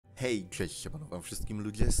Hej, cześć, siemano wam wszystkim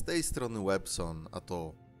ludzie, z tej strony WebSon, a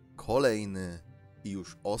to kolejny i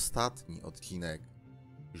już ostatni odcinek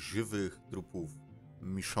żywych trupów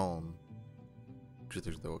Michonne, czy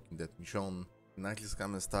też The Walking Dead Michonne.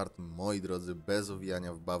 Naciskamy start, moi drodzy, bez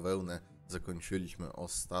owijania w bawełnę. Zakończyliśmy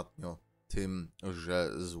ostatnio tym, że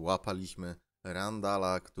złapaliśmy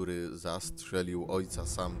Randala, który zastrzelił ojca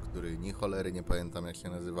Sam, który ni cholery nie pamiętam jak się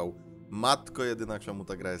nazywał. Matko jedyna, czemu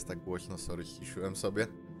ta gra jest tak głośno, sorry, ściszyłem sobie.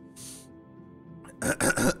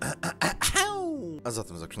 A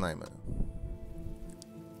zatem zaczynajmy.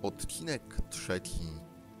 Odcinek trzeci.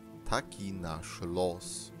 Taki nasz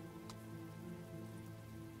los.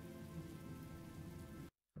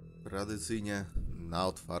 Tradycyjnie na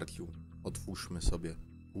otwarciu otwórzmy sobie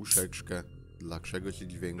puszeczkę. Dlaczego się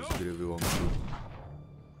dźwięk z gry wyłączył?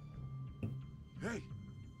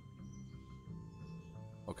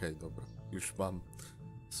 Okej, dobra. Już mam.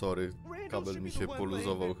 Sorry, kabel mi się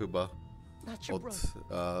poluzował chyba od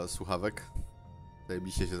słuchawek.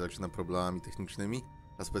 Zajebiście się zaczyna problemami technicznymi.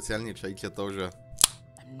 A specjalnie czajcie to, że...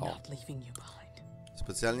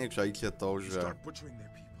 Specjalnie czajcie to, że...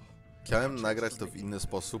 Chciałem nagrać to w inny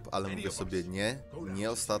sposób, ale mówię sobie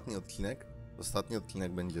nie ostatni odcinek. Ostatni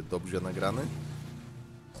odcinek będzie dobrze nagrany.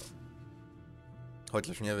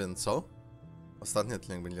 Chociaż nie wiem co. Ostatni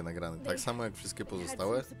odcinek będzie nagrany tak samo jak wszystkie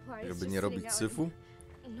pozostałe, żeby nie robić syfu.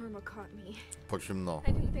 Po czym no,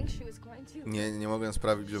 nie mogłem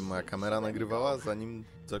sprawić, żeby moja kamera nagrywała, zanim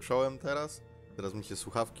zacząłem teraz. Teraz mi się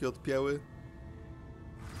słuchawki odpięły.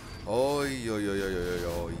 Oj.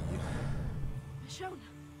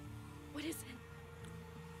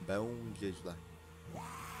 Będzie źle.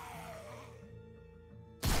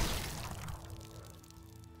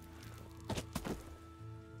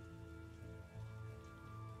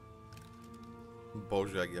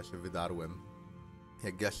 Boże, jak ja się wydarłem.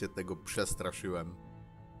 Jak ja się tego przestraszyłem.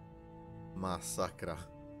 Masakra.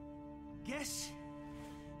 Guess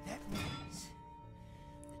that means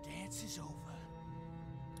the dance is over.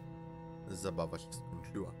 Zabawa się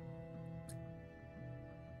skończyła.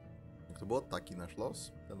 Jak to było? Taki nasz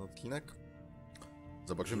los? Ten odcinek?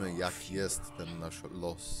 Zobaczymy, jak jest ten nasz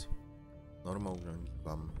los. Norma urządzi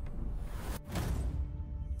wam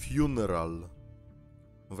funeral.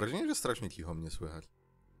 Mam wrażenie, że strasznie cicho mnie słychać.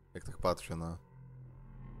 Jak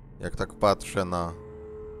tak patrzę na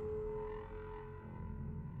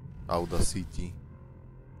Audacity.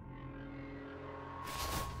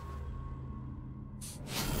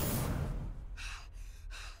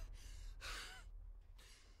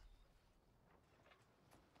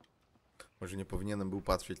 Może nie powinienem był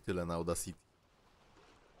patrzeć tyle na Audacity.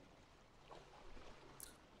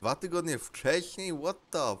 2 tygodnie wcześniej? What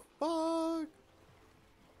the fuck?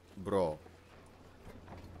 Bro.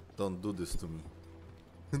 Don't do this to me.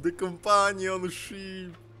 The companion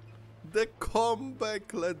ship! The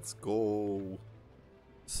comeback, let's go!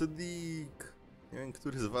 Sadiq! Nie wiem,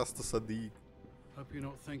 który z was to Sadiq. Hope you're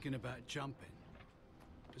not thinking about jumping.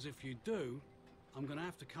 Because if you do, I'm gonna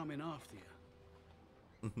have to come in after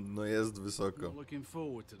you. No jest wysoko. Not looking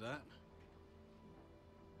forward to that.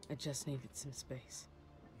 I just needed some space.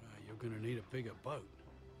 You're gonna need a bigger boat.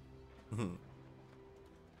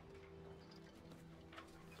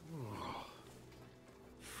 Oh,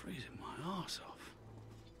 freezing my arse off.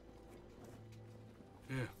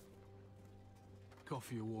 Here.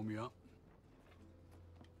 Coffee will warm you up.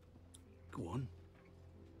 Go on.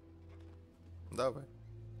 Dawaj.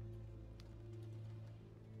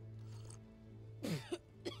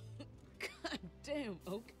 God damn,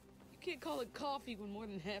 Oak. You can't call it coffee when more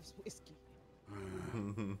than half's whiskey.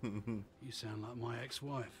 You sound like my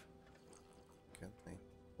ex-wife.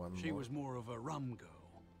 She was more of a rum girl.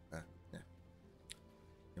 Nie.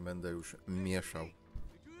 Nie będę już mieszał. Did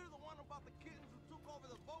you hear the one about the kittens who took over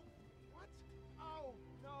the boat? What? Oh,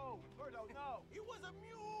 no. Birdo, no. He was a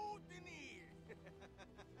mutiny.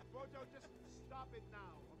 Birdo, just stop it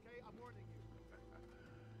now, okay? I'm warning you.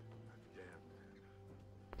 Damn.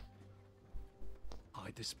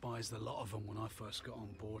 I despised a lot of them when I first got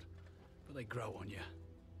on board, but they grow on you.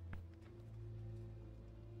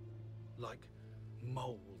 Like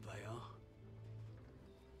mold, they are.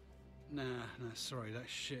 Nah, sorry, that's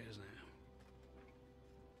shit, isn't it?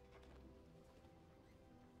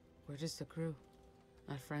 We're just a crew.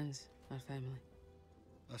 Not friends, not family.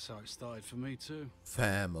 That's how it started for me too.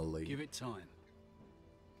 Family. Give it time.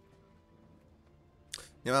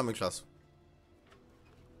 Nie mamy czasu.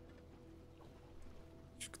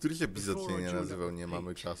 Któryś epizod się nie nazywał Nie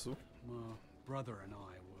mamy czasu? My brother and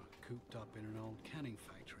I were cooped up in an old canning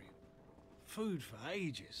factory. Food for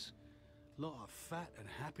ages. Lot of fat and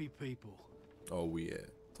happy people. Oh yeah,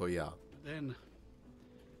 to ja. But then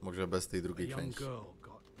Może bez tej A drugiej young części. girl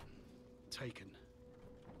got taken.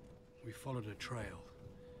 We followed a trail.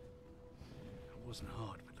 It wasn't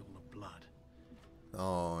hard with all the blood.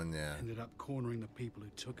 O nie. Ended up cornering the people who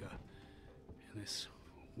took her in this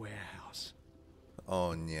warehouse.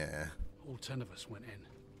 O nie. All 10 of us went in.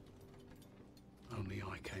 Only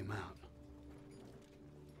I came out.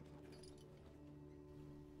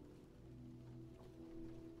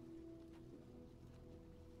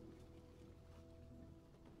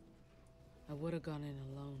 I would have gone in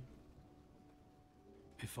alone.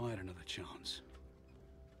 If I had another chance,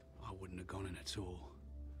 I wouldn't have gone in at all.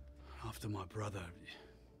 After my brother...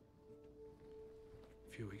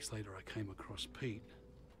 A few weeks later, I came across Pete,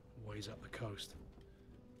 ways up the coast.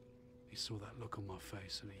 He saw that look on my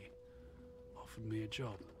face and he offered me a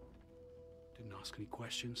job. Didn't ask any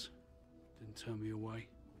questions, didn't turn me away,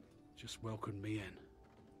 just welcomed me in.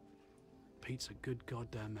 Pete's a good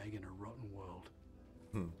goddamn egg in a rotten world.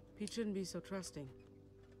 Pete shouldn't be so trusting.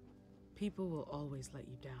 People will always let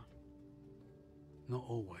you down. Not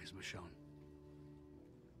always, Michonne.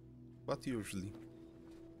 But usually.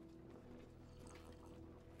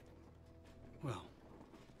 Well,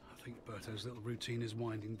 I think Berto's little routine is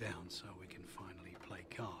winding down, so we can finally play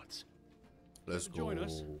cards. Let's go. Join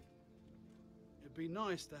us. It'd be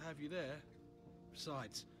nice to have you there.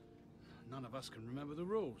 Besides, none of us can remember the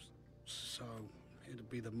rules. So, it'd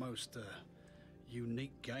be the most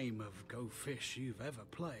unique game of Go Fish you've ever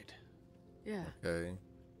played. Yeah, Okej.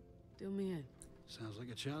 do me in. Sounds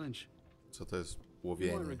like a challenge. Co to jest You might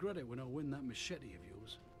łowienie? regret it when I win that machete of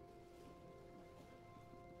yours.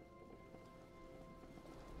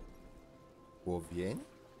 Łowienie?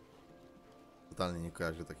 Totalnie nie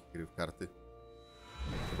kojarzę takiej gry w karty.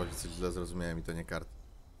 Chyba, że coś źle zrozumiałem i to nie karty.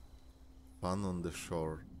 Fun on the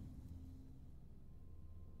shore.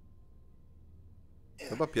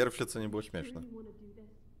 Chyba pierwsze, co nie było śmieszne. really want to do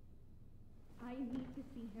this. I need to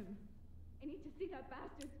see him. I need to see that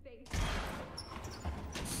bastard's face.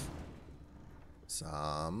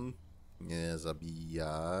 Sam. Nie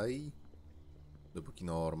zabijaj. Dopóki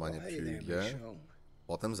Norma nie przyjdzie.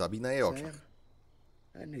 Potem zabij na jej oczach.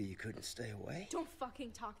 I knew you couldn't stay away. Don't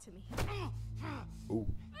fucking talk to me.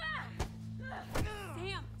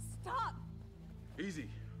 Sam, stop! Easy,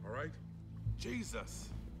 all right? Jesus.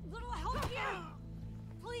 Little help here!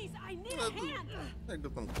 Please, I need a hand! Jak go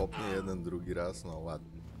tam kopnie jeden, drugi raz, no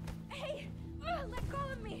ładnie. Hey, let go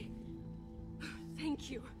of me!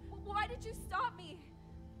 Thank you. Why did you stop me?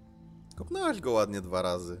 Kopnęłaś go ładnie 2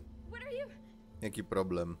 razy. What are you... Jaki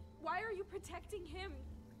problem? Why are you protecting him?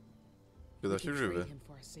 Wyda We się can żywy. trade him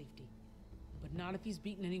for our safety, but not if he's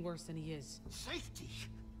beaten any worse than he is. Safety?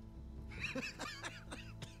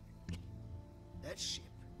 That ship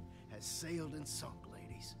has sailed and sunk,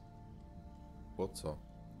 ladies. Po co?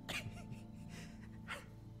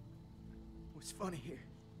 What's funny here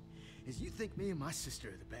is you think me and my sister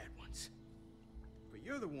are the bad ones. But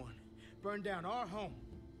you're the one burned down our home.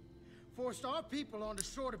 Forced our people on the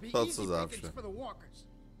shore to be To co easy zawsze. pickings for the walkers.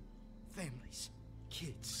 Families,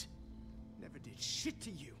 kids, never did shit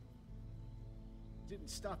to you. Didn't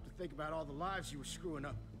stop to think about all the lives you were screwing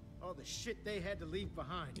up. All the shit they had to leave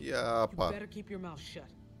behind. You Japa. better keep your mouth shut.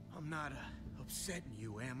 I'm not upsetting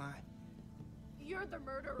you, am I? You're the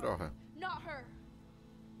murderer, Trochę. not her.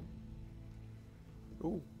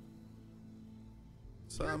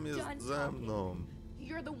 Sam You're done jest ze mną.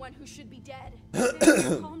 You're the one who should be dead.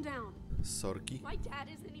 Sam, calm down. Sorki. My dad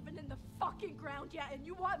isn't even in the fucking ground yet, and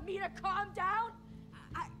you want me to calm down?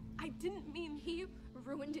 I didn't mean he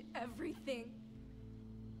ruined everything.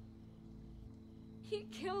 He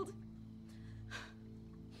killed...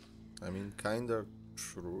 I mean, kinda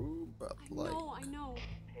true, but like... I know.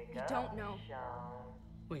 You don't know.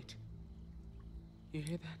 Wait. You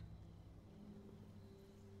hear that?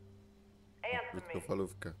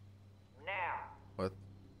 Krótkofalówkę. What?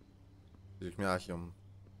 Gdzieś miałaś ją...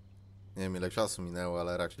 Nie wiem ile czasu minęło,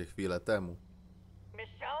 ale raczej chwilę temu.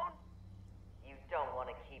 Michonne? You don't want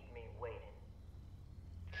to keep me waiting.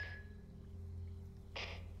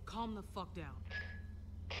 Calm the fuck down.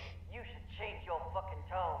 You should change your fucking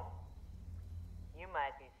tone. You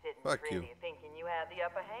might be sitting Fuck pretty you. thinking you have the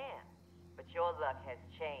upper hand, but your luck has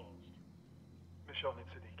changed. Michonne and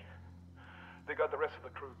Sadiq. They got the rest of the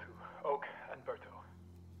crew too. Oak and Berto.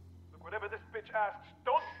 Look, whatever this bitch asks,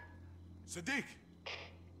 don't... Sadiq!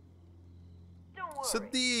 Don't worry,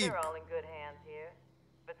 Sadiq! they're all in good hands here.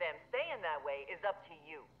 But them staying that way is up to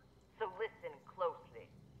you. So listen closely.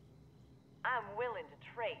 I'm willing to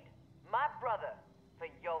trade my brother for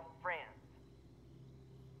your friends.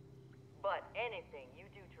 But anything you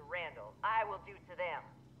do to Randall, I will do to them.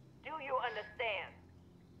 Do you understand?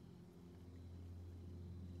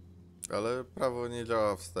 Ale prawo nie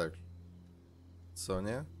działa wstecz. Co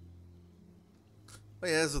nie? O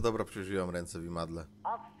Jezu, dobra, przeżyłem ręce w imadle.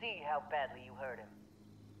 I'll see how badly you hurt him.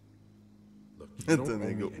 Look, you don't Ten owe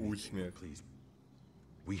jego me anything, uśmiech. please.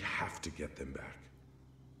 We have to get them back.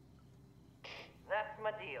 That's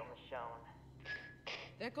my deal, Michonne.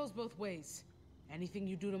 That goes both ways. Anything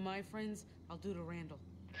you do to my friends, I'll do to Randall.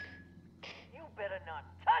 You better not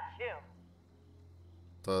touch him.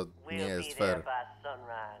 To nie We'll jest be there fair. by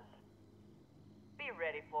sunrise. Be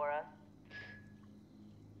ready for us.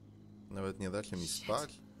 Nawet nie da się mi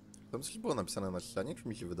spać? Tam coś było napisane na ścianie, czy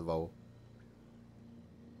mi się wydawało?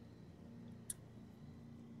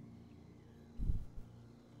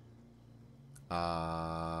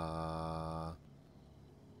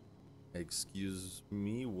 Excuse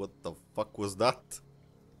me, what the fuck was that?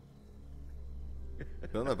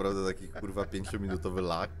 To naprawdę taki kurwa 5-minutowy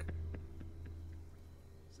lag.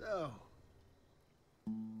 So,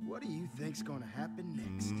 what do you think's gonna happen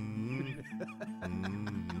next?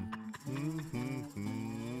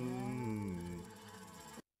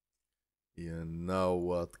 You know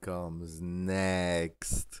what comes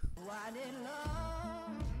next. Why did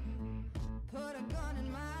love put a gun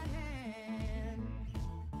in my hand?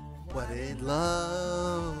 What did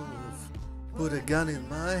love put a gun in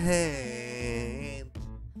my hand?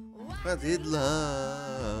 What did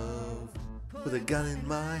love put a gun in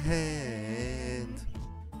my hand?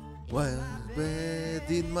 Where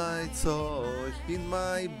did my coś in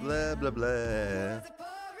my blah blah blah?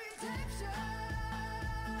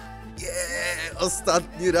 Yeah!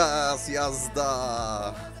 Ostatni raz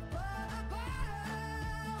jazda!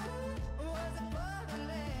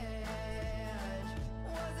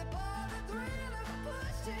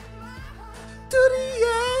 To the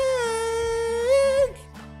edge!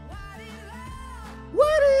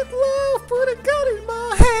 Why did love put a gun in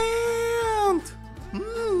my hand?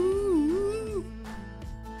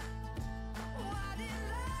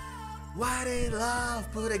 Why did love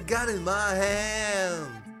put a gun in my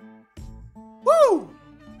hand? Woo!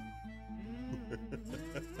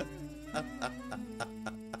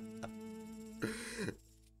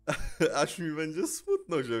 Aż mi będzie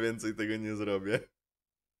smutno, że więcej tego nie zrobię.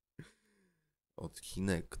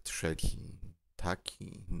 Odcinek 3.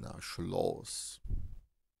 Taki nasz los.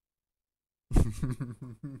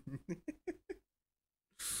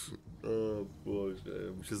 O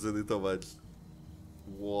Boże, muszę zedytować.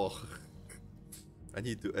 Wow. I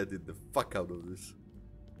need to edit the fuck out of this.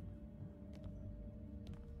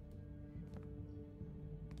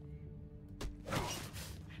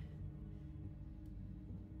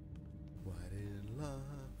 What in love?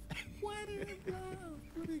 What in love?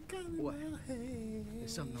 Put a gun in What? my hand.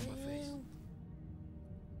 There's something on my face.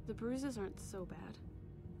 The bruises aren't so bad,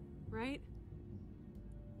 right?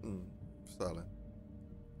 Wcale.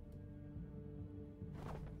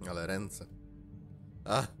 Ale ręce.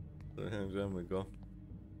 A, bierzemy go,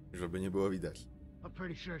 żeby nie było widać. I'm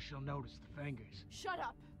pretty sure she'll notice the fingers. Shut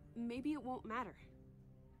up! Maybe it won't matter.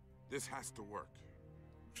 This has to work.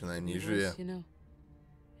 Przynajmniej żyje. You know,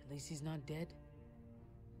 at least he's not dead.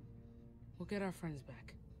 We'll get our friends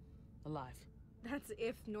back. Alive. That's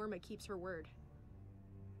if Norma keeps her word.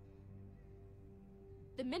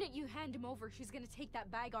 The minute you hand him over, she's gonna take that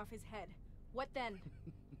bag off his head. What then?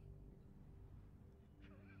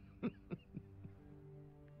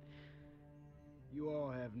 You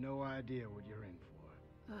all have no idea what you're in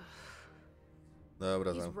for.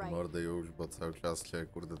 Dobra, He's zamknę right. mordę już, bo cały czas się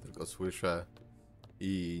kurde tylko słyszę.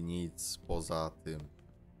 I nic poza tym.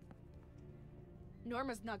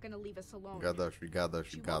 Norma's not gonna leave us alone. Gadasz i gadasz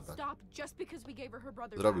She i won't gadasz. stop just because we gave her her brother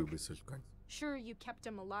back. Zrobiłbyś coś w końcu. Sure, you kept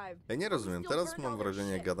him alive. Ja nie rozumiem, Still teraz burned mam all their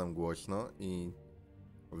wrażenie, jak shit. gadam głośno i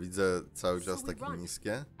widzę cały czas So we takie run.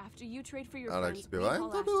 niskie. After you trade for your Ale jak friends, śpiewałem, we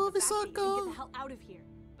to haul było ass to the back gate wysoko. and get the hell out of here.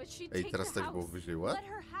 But she'd Ej, take teraz your też house. było wyżej, what? Let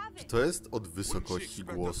her have Czy it. to jest od wysokości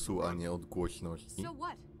głosu, a nie od głośności? So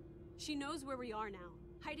what? She knows where we are now.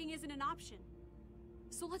 Hiding isn't an option.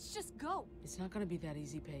 So let's just go. It's not gonna be that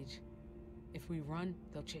easy, Paige. If we run,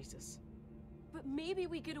 they'll chase us. But maybe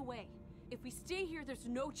we get away. If we stay here, there's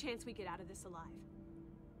no chance we get out of this alive.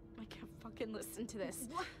 I can't fucking listen to this.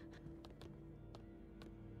 What?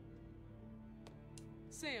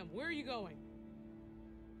 Sam, where are you going?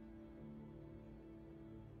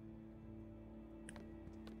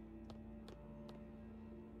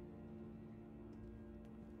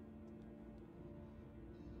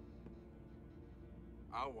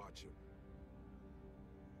 I'll watch him.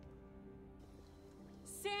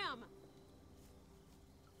 Sam!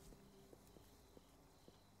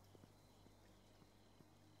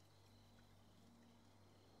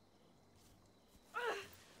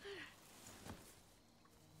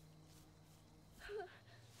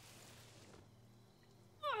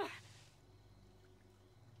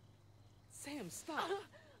 stop.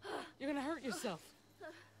 You're gonna hurt yourself.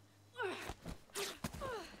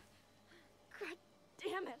 God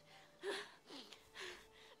damn it.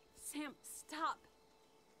 Sam, stop.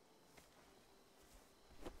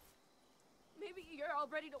 Maybe you're all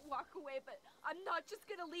ready to walk away, but I'm not just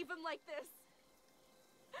gonna leave him like this.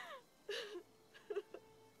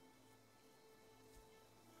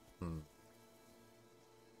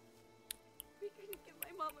 We couldn't give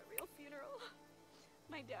my mom a real funeral.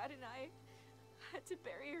 My dad and I had to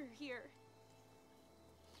bury her here.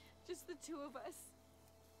 Just the two of us.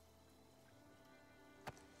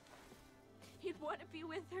 He'd want to be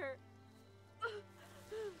with her.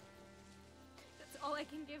 That's all I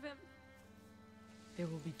can give him. There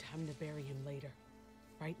will be time to bury him later.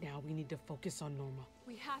 Right now, we need to focus on Norma.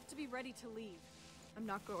 We have to be ready to leave. I'm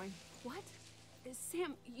not going. What?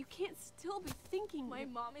 Sam, you can't still be thinking. My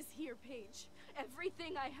mom is here, Paige.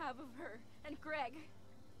 Everything I have of her. And Greg.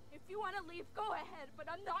 If you want to leave, go ahead, but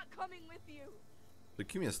I'm not coming with you. To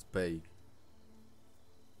kim jest Paige?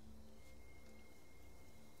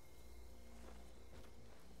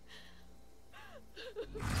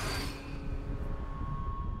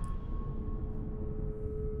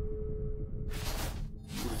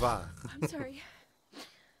 Kurwa. I'm sorry.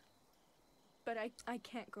 But I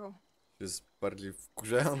can't go. Jest bardziej This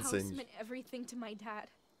wkurzające house niż... meant everything to my dad.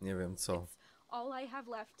 Nie wiem co. All I have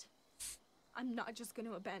left. I'm not just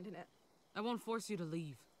gonna abandon it. I won't force you to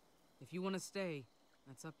leave. If you want to stay,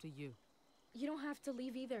 that's up to you. You don't have to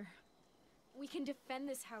leave either. We can defend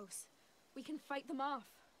this house. We can fight them off.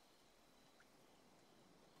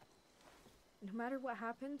 No matter what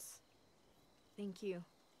happens, thank you.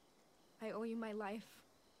 I owe you my life.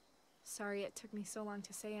 Sorry it took me so long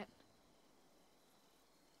to say it.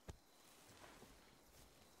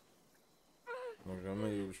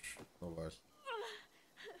 Możemy już... No właśnie.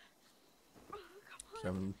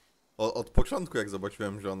 Chciałem... Od początku jak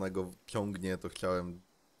zobaczyłem, że ona go ciągnie, to chciałem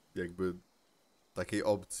jakby takiej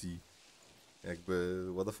opcji. Jakby...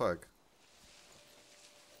 What the fuck?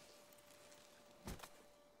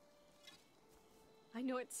 I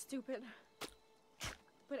know it's stupid,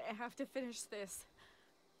 but I have to finish this.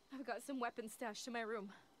 I've got some weapons stashed in my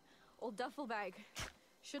room. Old duffel bag.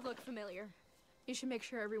 Should look familiar. You should make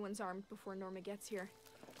sure everyone's armed before Norma gets here.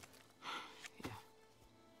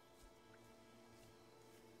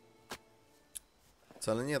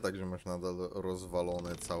 Wcale nie tak, że masz nadal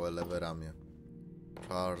rozwalone całe lewe ramię.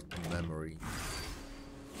 Chart memory.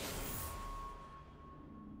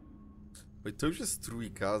 Oj, to już jest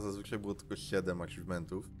trójka, zazwyczaj było tylko 7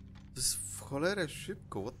 achievementów. To jest w cholerę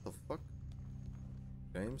szybko, what the fuck?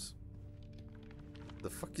 James? The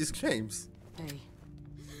fuck is James? Hey.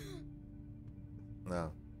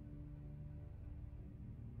 No.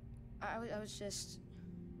 I was just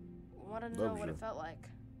wanted to know what it felt like.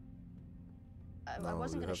 I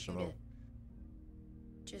wasn't gonna shoot it.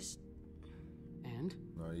 Just. And?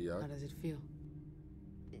 No i jak? How does it feel?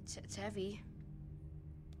 It's heavy.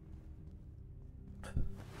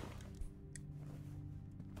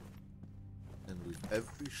 And with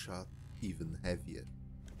every shot, even heavier.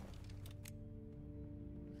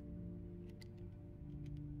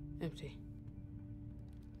 Empty.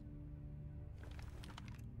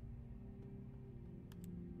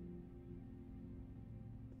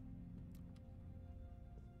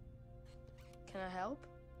 Can I help?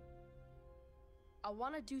 I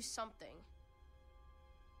want to do something.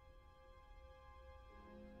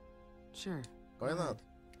 Sure. Why go not? ahead.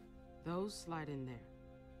 Those slide in there.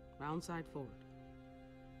 Round side forward.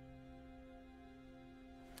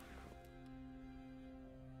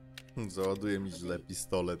 Załaduję mi źle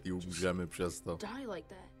pistolet i umrzemy przez to. Die like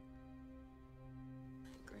that.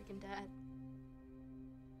 Greg and Dad.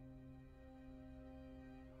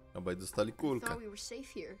 Obaj dostali I kulkę. thought we were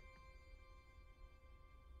safe here.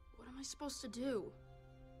 What am I supposed to do?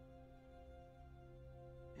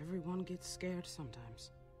 Everyone gets scared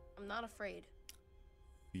sometimes. I'm not afraid.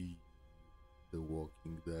 Feed the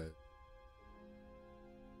Walking Dead.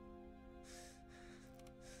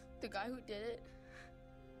 The guy who did it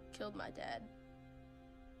killed my dad.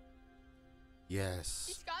 Yes.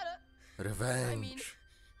 He's gotta. Revenge. I mean,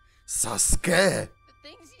 Sasuke! the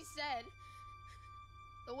things he said,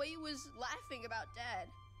 the way he was laughing about Dad,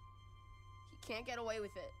 he can't get away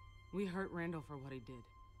with it. We hurt Randall for what he did.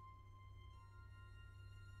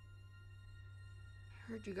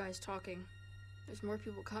 I heard you guys talking. There's more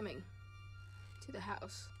people coming to the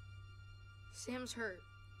house. Sam's hurt.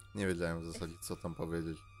 Nie wiedziałem w zasadzie co tam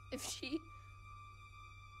powiedzieć. If she...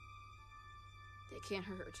 They can't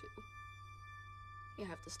hurt her too. You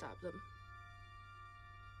have to stop them.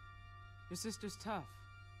 Your sister's tough.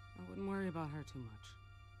 I wouldn't worry about her too much.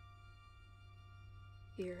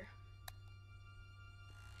 Here.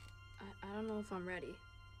 I don't know if I'm ready.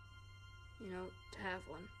 You know, to have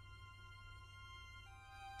one.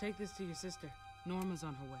 Take this to your sister. Norma's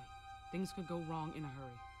on her way. Things could go wrong in a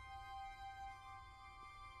hurry.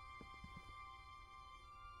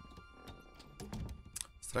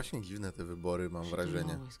 Strasznie dziwne te wybory, mam She wrażenie.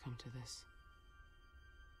 didn't always come to this.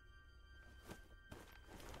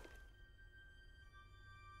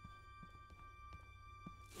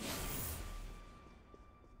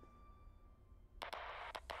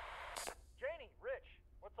 Janie, Rich,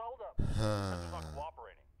 what's the hold up? He's not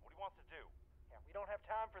cooperating. What do you want to do? Yeah, we don't have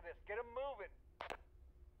time for this. Get him moving.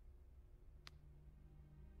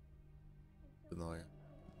 Gnoje.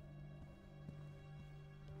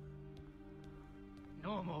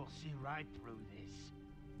 Norma will see right through this.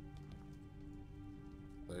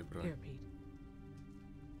 Daj broń. Here, Pete.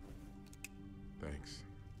 Thanks.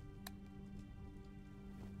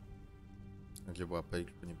 Gdzie była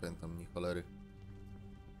Paige? Bo nie pamiętam ni cholery.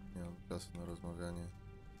 Nie mam czasu na rozmawianie.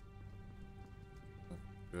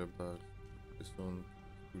 Grzebać, rysunki,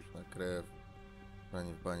 spójrz na krew.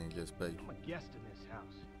 Panie w banie, gdzie jest Paige? I'm a guest in this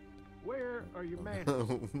house. Where are your manners?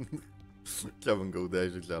 Chciałbym go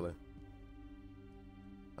uderzyć, ale...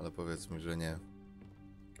 Ale powiedzmy, że nie.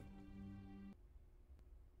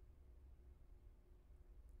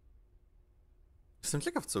 Jestem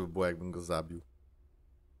ciekaw, co by było, jakbym go zabił.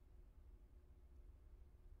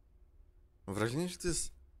 Mam wrażenie, że to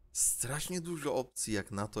jest strasznie dużo opcji,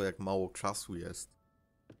 jak na to, jak mało czasu jest.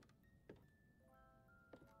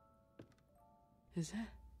 Is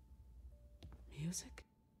that music?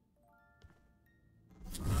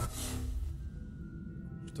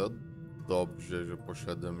 Czy to dobrze, że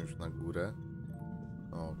poszedłem już na górę?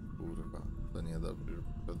 O kurwa, to nie dobrze, że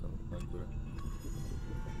poszedłem już na górę.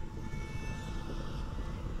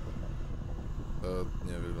 To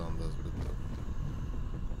nie wygląda zbyt dobrze.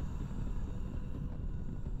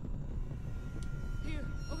 Here,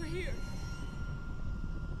 over here.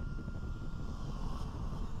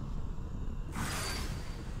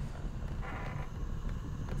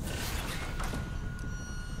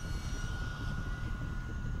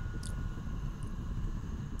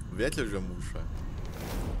 Wiecie, że muszę.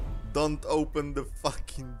 Don't open the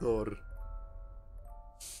fucking door.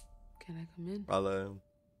 Can I come in? Ale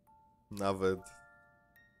nawet...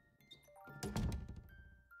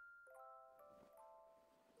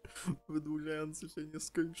 Wydłużający się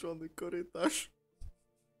nieskończony korytarz.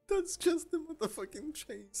 That's just the motherfucking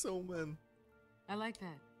chainsaw, man. I like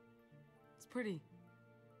that. It's pretty.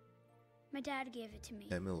 My dad gave it to me,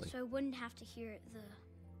 Emily. so I wouldn't have to hear the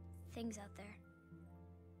things out there.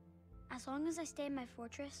 As long as I stay in my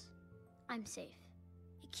fortress, I'm safe.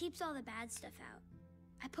 It keeps all the bad stuff out.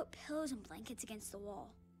 I put pillows and blankets against the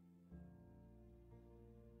wall.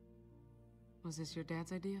 Was this your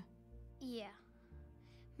dad's idea? Yeah.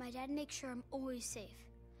 My dad makes sure I'm always safe,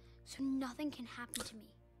 so nothing can happen to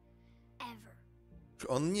me. Ever. Czy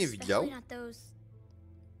on nie widział? Especially not those...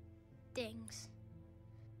 things.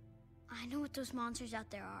 I know what those monsters out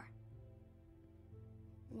there are.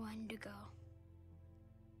 One to go.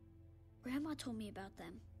 Grandma told me about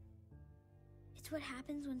them. It's what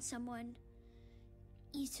happens when someone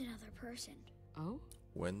eats another person. Oh?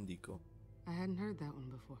 Wendigo. I hadn't heard that one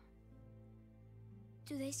before.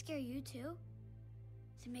 Do they scare you too?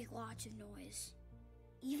 They make lots of noise.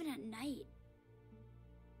 Even at night.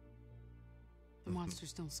 The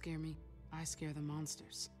monsters don't scare me. I scare the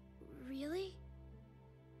monsters. Really?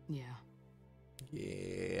 Yeah.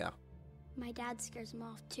 Yeah. My dad scares them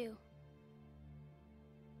off too.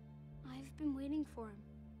 I've been waiting for him.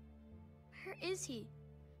 Where is he?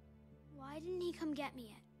 Why didn't he come get me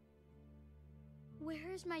yet?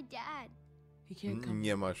 Where's my dad? He can't come.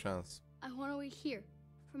 Nie ma szans. I want to wait here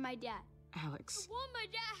for my dad. Alex. I want my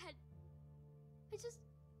dad. I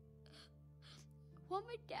want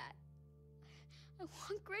my dad. I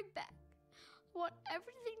want Greg back. I want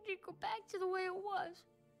everything to go back to the way it was.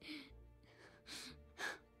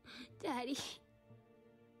 Daddy.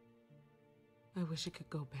 I wish it could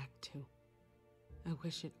go back too. I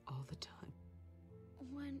wish it all the time.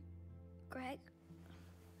 When Greg,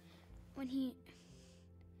 when he,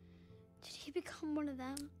 did he become one of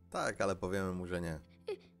them? Tak, ale powiemy mu, że nie.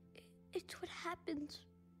 It's what happens,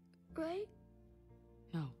 right?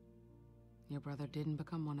 No. Your brother didn't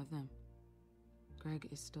become one of them. Greg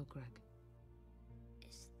is still Greg.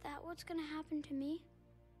 Is that what's gonna happen to me?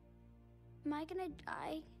 Am I gonna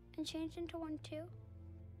die and change into one too?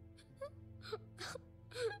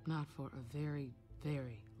 Not for a very,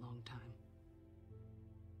 very long time.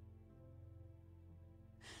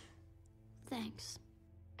 Thanks.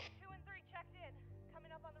 2 and 3 checked in.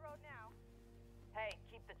 Coming up on the road now. Hey, say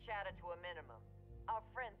keep the chatter to a minimum. Our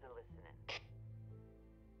friends are listening.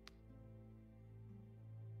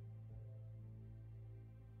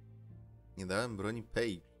 Nie dałem broni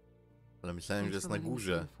Paige, ale myślałem, że Thanks jest for na letting me see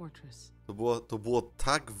górze. the fortress. To było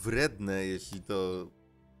tak wredne, jeśli to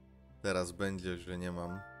teraz będzie, że nie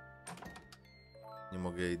mam. Nie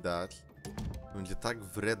mogę jej dać. To będzie tak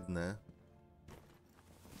wredne.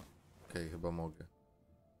 Okej, chyba mogę.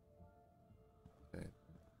 Okej.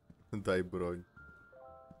 Daj broń.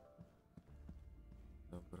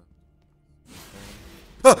 Dobra.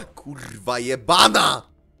 Ha! Kurwa jebana!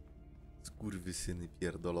 Skurwysyny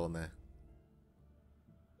pierdolone.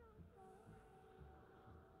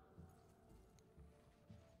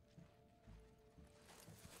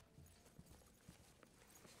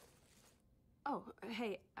 Oh,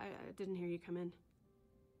 hey, I didn't hear you come in.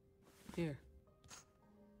 Here.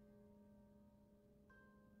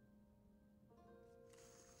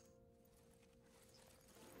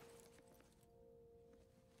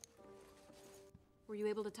 Were you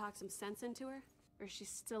able to talk some sense into her? Or is she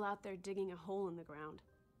still out there digging a hole in the ground?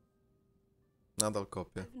 Nadal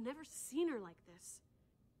kopię. I've never seen her like this.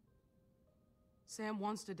 Sam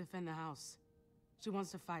wants to defend the house. She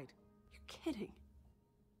wants to fight. You're kidding.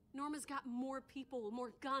 Norma's got more people,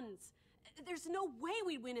 more guns. There's no way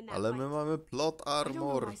we'd win in that Ale fight. my mamy plot I don't know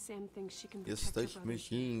armor. why Sam thinks she can protect her Jesteśmy brother.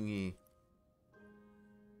 silni.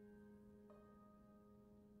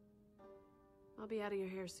 I'll be out of your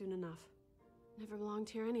hair soon enough. Never belonged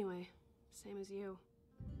here anyway. Same as you.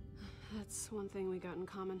 That's one thing we got in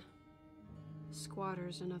common.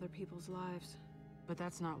 Squatters in other people's lives. But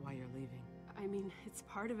that's not why you're leaving. I mean, it's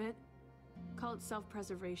part of it. Call it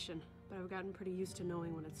self-preservation, but I've gotten pretty used to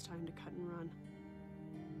knowing when it's time to cut and run.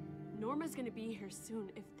 Norma's gonna be here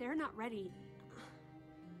soon. If they're not ready,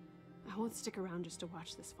 I won't stick around just to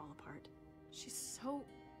watch this fall apart. She's so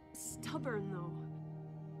stubborn, though.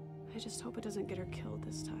 I just hope it doesn't get her killed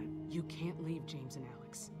this time. You can't leave James and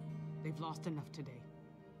Alex. They've lost enough today.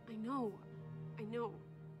 I know.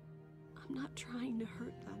 I'm not trying to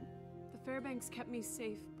hurt them. The Fairbanks kept me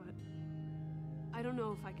safe, but I don't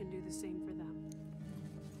know if I can do the same for them.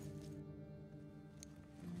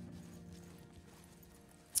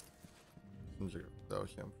 Myślę, że udało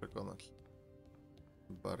się przekonać.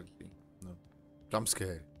 Bardziej, no.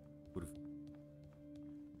 Jumpscare. Kurwa.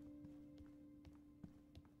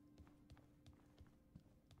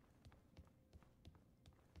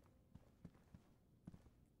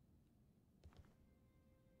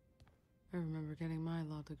 I remember getting my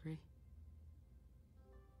law degree.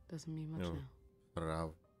 Doesn't mean much Jo. now.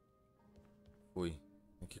 Prawo. Fuj.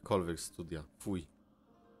 Jakiekolwiek studia. Fuj.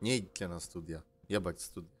 Nie idźcie na studia. Jebać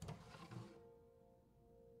studia.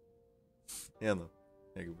 Nie no.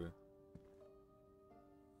 Jakby.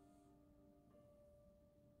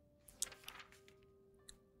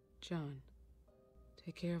 John,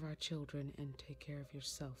 take care of our children and take care of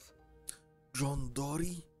yourself. John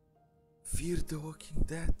Dory? Fear the Walking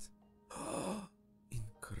Dead?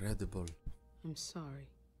 Incredible. I'm sorry.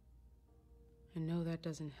 I know that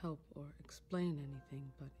doesn't help or explain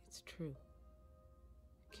anything, but it's true.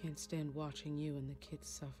 I can't stand watching you and the kids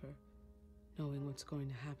suffer, knowing what's going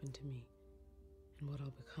to happen to me and what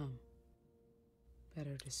I'll become.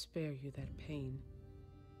 Better to spare you that pain.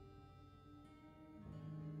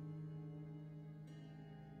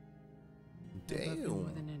 I love you more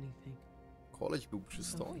Damn. than anything. Koleś był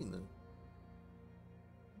przystojny.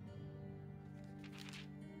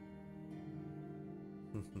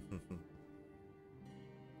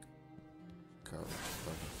 Ciekawe.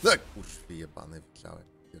 No kurczę, jebany wyciałem.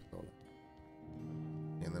 Pierdolę.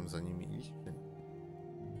 Nie wiem, za nimi iść. Czy nie?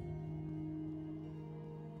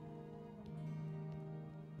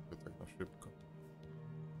 To tak na szybko.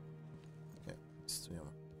 Nie, nic tu nie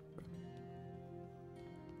ma.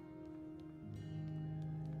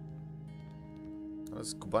 Ale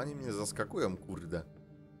skubani mnie zaskakują, kurde.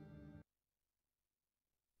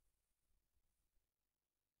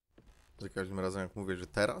 Za każdym razem jak mówię, że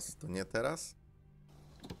teraz, to nie teraz.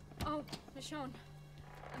 Oh, Michonne.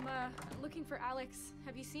 I'm looking for Alex.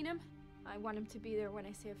 Have you seen him? I want him to be there when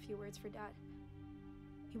I say a few words for Dad.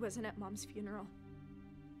 He wasn't at Mom's funeral.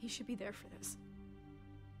 He should be there for this.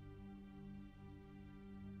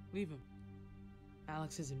 Leave him.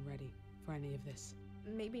 Alex isn't ready for any of this.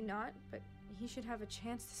 Maybe not, but he should have a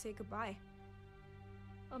chance to say goodbye.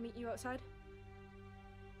 I'll meet you outside.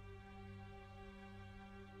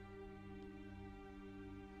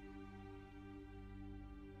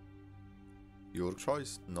 Your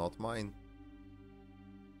choice, not mine.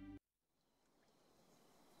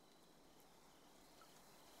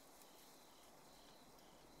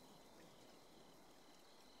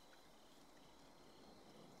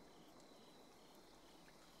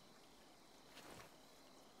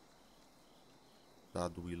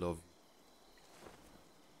 Dad, we love you.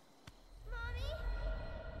 Mommy?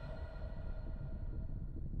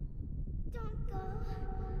 Don't go.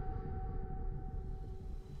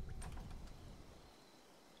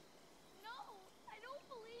 No! I don't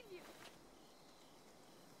believe you!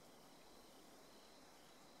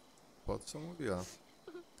 Po co mówiła?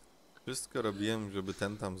 Wszystko robiłem, żeby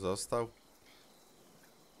ten tam został.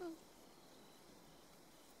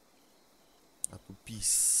 A tu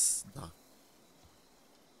pizda.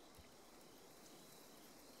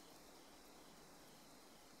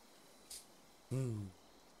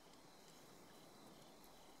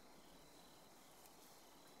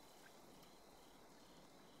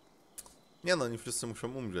 Nie no, nie wszyscy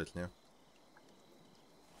muszą umrzeć, nie?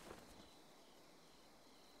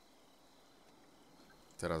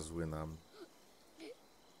 Teraz zły nam.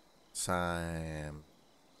 Sam.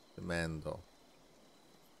 Mendo.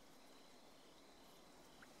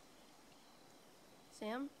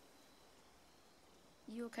 Sam?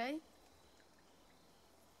 You okay?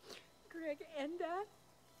 Greg and Dad?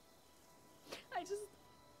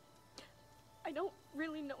 I don't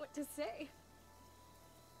really know what to say.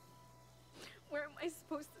 Where am I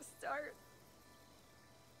supposed to start?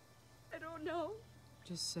 I don't know.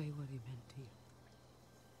 Just say what he meant to you.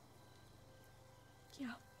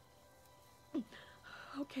 Yeah.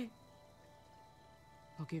 Okay.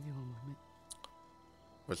 I'll give you a moment.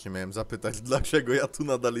 Właśnie miałem zapytać, dlaczego ja tu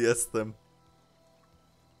nadal jestem.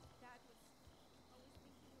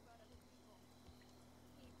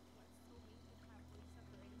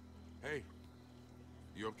 Hey,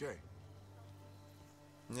 you okay?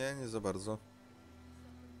 Nie, nie za bardzo.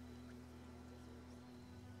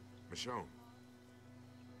 Michonne,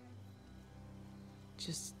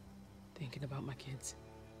 Just thinking about my kids.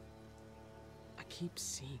 I keep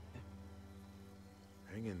seeing them.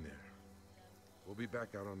 hang in there. We'll be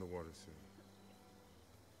back out on the water soon.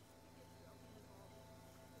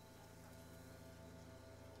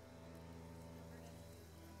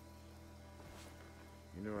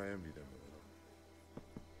 You know, I envy them a little.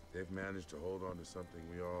 They've managed to hold on to something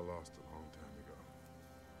we all lost a long time ago.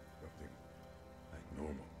 Something like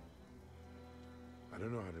normal. I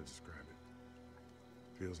don't know how to describe it.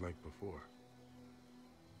 Feels like before.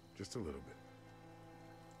 Just a little bit.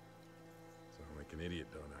 Sound like an idiot,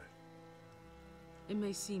 don't I? It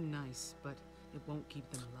may seem nice, but it won't keep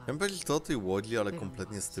them alive. Chciałem powiedzieć to o tej łodzi, ale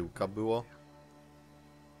kompletnie z tyłka było.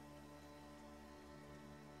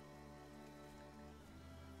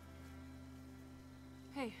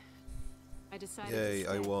 Hey, I decided Yay, to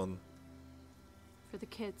stay. I won. For the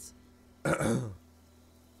kids.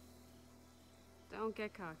 Don't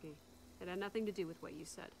get cocky. It had nothing to do with what you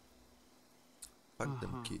said. Fuck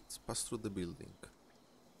them kids. Pass through the building.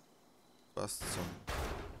 Past some.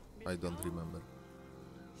 I don't remember.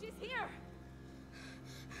 She's here!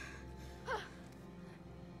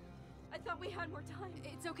 I thought we had more time.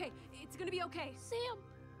 It's okay. It's gonna be okay. Sam!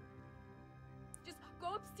 Just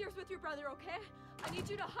go upstairs with your brother, okay? I need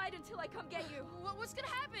you to hide until I come get you. What's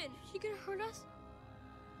gonna happen? He gonna hurt us?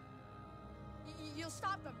 You'll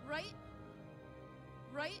stop them, right?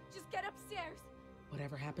 Right? Just get upstairs.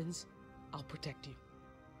 Whatever happens, I'll protect you.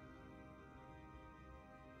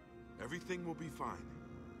 Everything will be fine.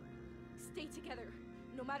 Stay together,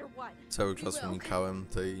 no matter what. Cały czas unikałem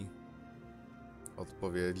tej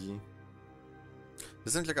odpowiedzi.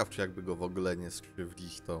 Jestem ciekaw, czy jakby go w ogóle nie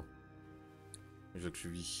skrzywdzić, to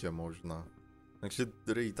rzeczywiście można. Znaczy,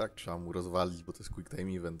 i tak trzeba mu rozwalić, bo to jest quick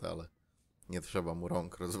time event, ale nie trzeba mu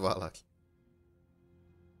rąk rozwalać.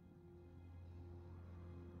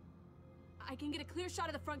 I can get a clear shot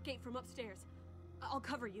of the front gate from upstairs. I'll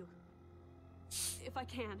cover you. If I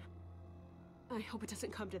can. I hope it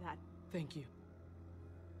doesn't come to that. Thank you.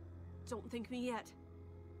 Don't thank me yet.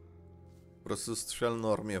 Po prostu strzel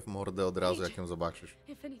Normie w mordę od razu, jak ją zobaczysz.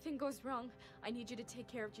 If anything goes wrong, I need you to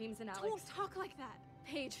take care of James and Alex. Don't talk like that.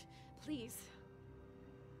 Paige, please.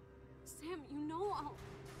 Sam, you know I'll...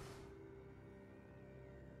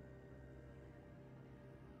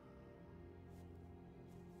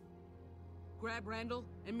 Grab Randall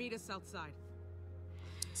and meet us outside.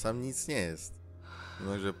 Sam nic nie jest.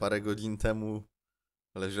 Mimo, że parę godzin temu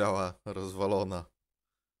leżała rozwalona.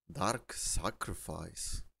 Dark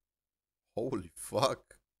Sacrifice. Holy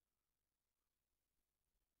fuck.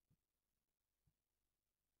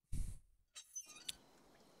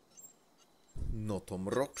 No to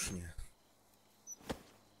mrocznie.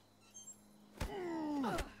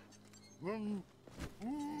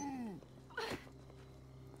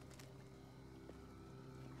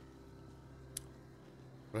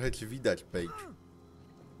 Trochę ci widać, Paige.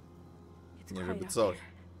 Nie żeby coś.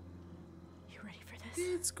 You ready for this?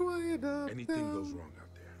 It's quiet up Anything now. goes wrong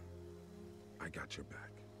out there, I got your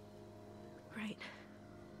back. Right.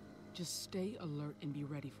 Just stay alert and be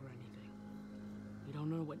ready for anything. We don't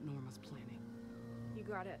know what Norma's planning. You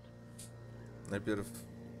got it. Najpierw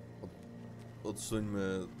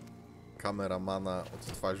odsuńmy kameramana od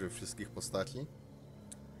twarzy wszystkich postaci.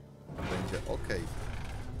 Będzie ok.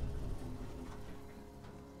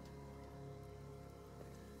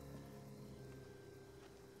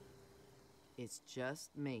 It's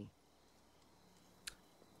just me.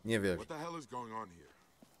 Nie wiesz. What the hell is going on here?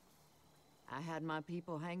 I had my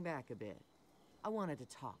people hang back a bit. I wanted to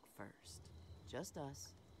talk first. Just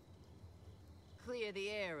us. Clear the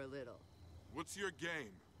air a little. What's your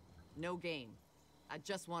game? No game. I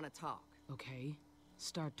just want to talk. Okay,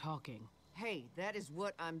 start talking. Hey, that is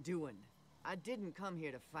what I'm doing. I didn't come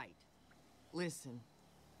here to fight. Listen,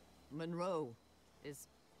 Monroe is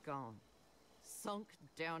gone. Sunk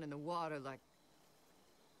down in the water like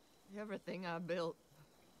everything I built.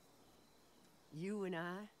 You and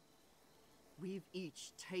I, we've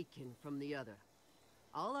each taken from the other.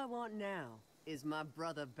 All I want now is my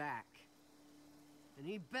brother back. And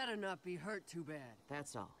he better not be hurt too bad.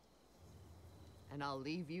 That's all. And I'll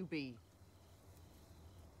leave you be.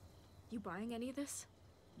 You buying any of this?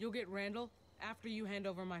 You'll get Randall after you hand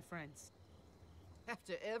over my friends.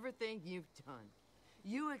 After everything you've done,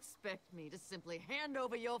 you expect me to simply hand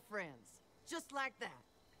over your friends. Just like that.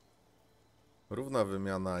 Równa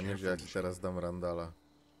wymiana, a nie że jak teraz dam Randala.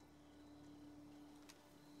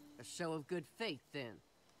 A show of good faith, then.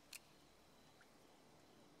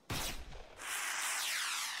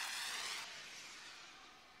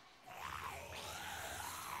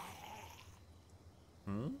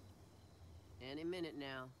 Any minute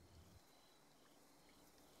now.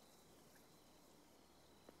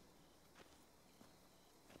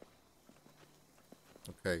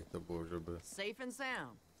 Okej, to było, żeby Safe and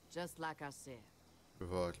sound, just like I said.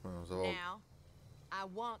 wywołać moją załogę. Now, I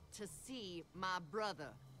want to see my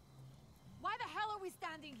brother. Why the hell are we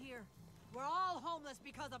standing here? We're all homeless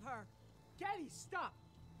because of her. Daddy, stop!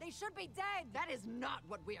 They should be dead! That is not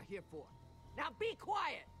what we are here for. Now be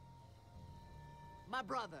quiet! My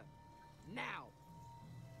brother, now.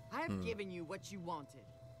 I have given you what you wanted.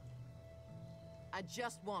 I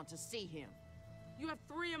just want to see him. You have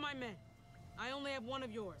 3 of my men. I only have 1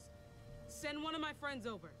 of yours. Send 1 of my friends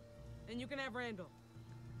over, and you can have Randall.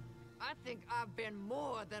 I think I've been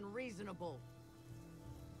more than reasonable.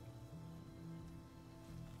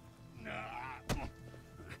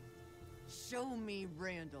 Show me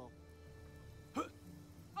Randall.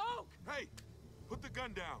 Oak! Hey, put the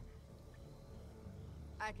gun down.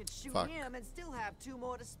 I could shoot Fuck. him and still have 2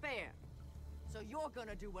 more to spare. So you're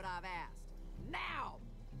gonna do what I've asked. Now!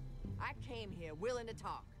 I came here willing to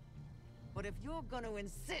talk. But if you're gonna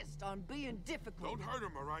insist on being difficult... Don't hurt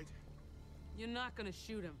him, all right? You're not gonna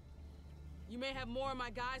shoot him. You may have more of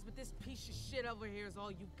my guys, but this piece of shit over here is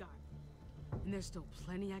all you got. And there's still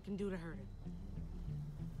plenty I can do to hurt him.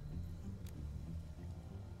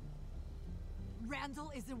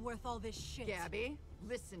 Randall isn't worth all this shit. Gabby,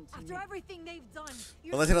 listen to After me. everything they've done,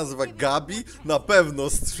 you're Ona się nazywa giving Gabi? them more Na chances. pewno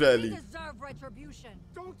They strzeli. deserve retribution.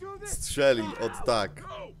 Don't do this! Strzeli, od tak.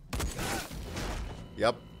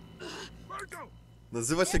 Yep.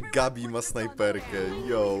 Nazywa się Gabi, ma snajperkę.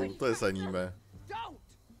 Yo, to jest anime. Don't!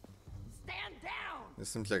 Stand down!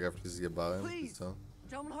 Jestem ciekaw, czy zjebałem, czy co?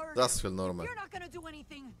 Don't hurt him. Zastrzel Normę. You're not gonna do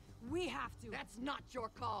anything. We have to. That's not your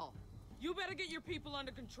call. You better get your people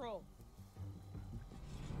under control.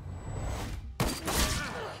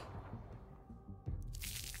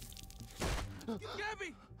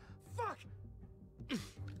 Gabby! Fuck!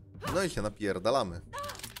 No i się napierdalamy.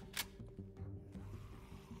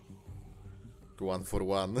 One for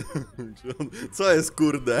one. Co jest,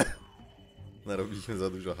 kurde? Narobiliśmy za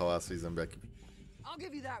dużo hałasu i zębiaki. I'll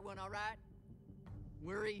give you that one, all right?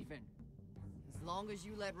 We're even. As long as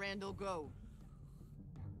you let Randall go.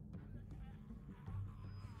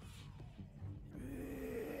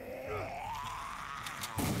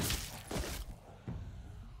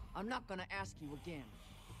 I'm not gonna ask you again.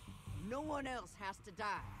 No one else has to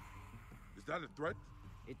die. Is that a threat?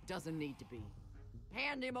 It doesn't need to be.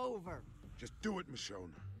 Hand him over. Just do it,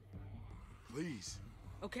 Michonne. Please.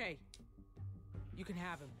 Okay. You can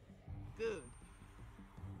have him. Good.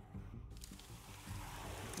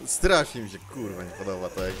 Strasznie mi się, kurwa, nie podoba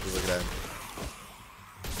to, jak to zagrałem.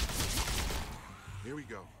 Here we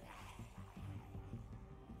go.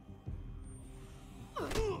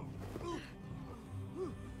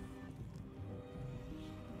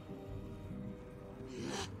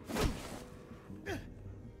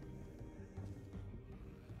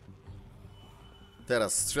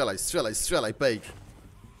 Teraz strzelaj, strzelaj, strzelaj, Paige.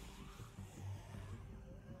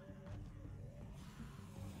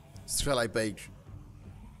 Strzelaj, Paige.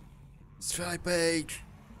 Strzelaj, Paige.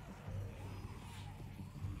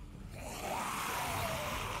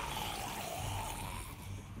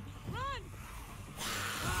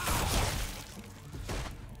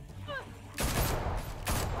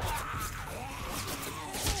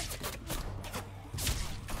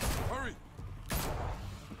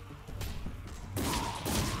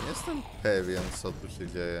 Jestem pewien, co tu się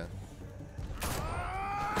dzieje.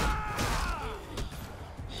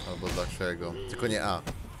 Albo dlaczego. Tylko nie A.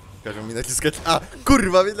 Każą mi naciskać A.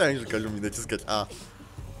 Kurwa, wiedziałem, że każą mi naciskać A.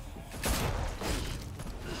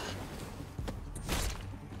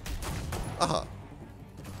 Aha.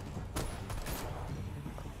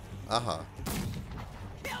 Aha.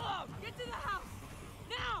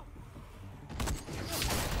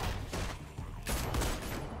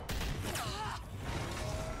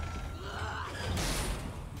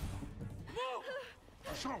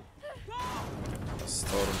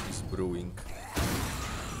 Storm is brewing.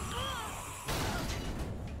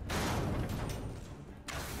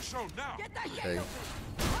 Okej.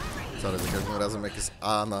 Sorry, za każdym razem jak jest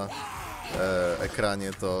A na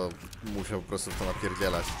ekranie, to muszę po prostu to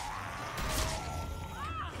napierdzielać.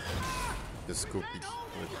 Się skupić.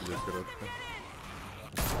 Do środka.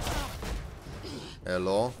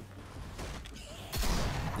 Elo.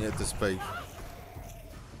 Nie, to jest Paige.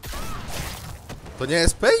 To nie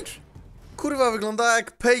jest Paige? Kurwa, wyglądała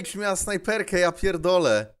jak Paige miała snajperkę, ja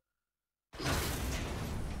pierdolę.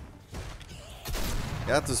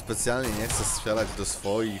 Ja tu specjalnie nie chcę strzelać do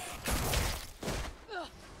swoich.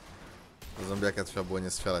 Do zombiaka trzeba było nie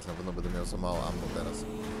strzelać, na pewno będę miał za mało ammo teraz.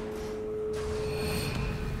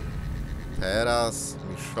 Teraz,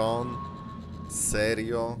 Michonne,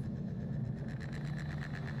 serio?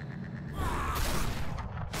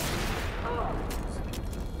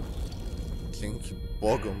 Dzięki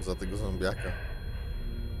Bogom za tego zombiaka.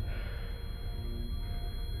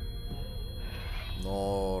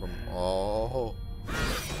 Norm, o.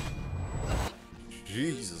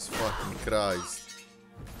 Jesus fucking Christ.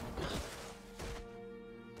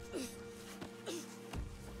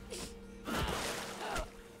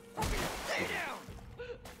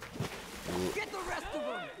 Get the rest of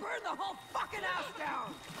them! Burn the whole fucking house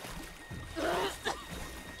down!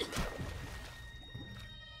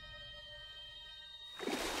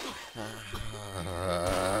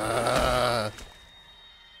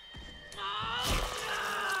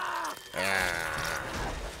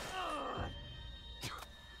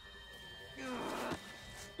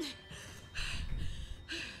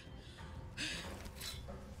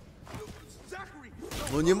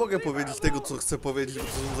 No nie mogę powiedzieć tego, co chcę powiedzieć, bo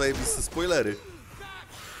to są zajebiste spoilery.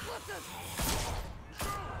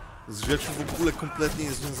 Z rzeczy w ogóle kompletnie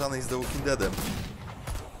niezwiązanej z The Walking Deadem.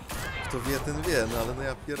 Kto wie, ten wie, no ale no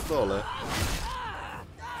ja pierdolę.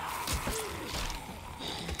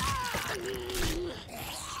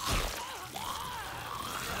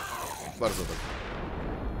 Bardzo dobrze.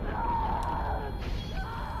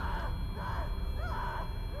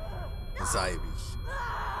 Zajebiście.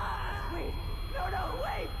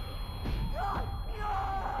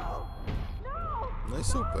 No i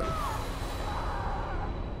super.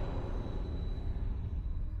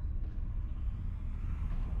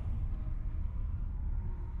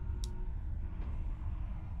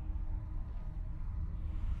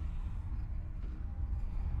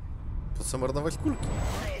 Po co marnować kulki?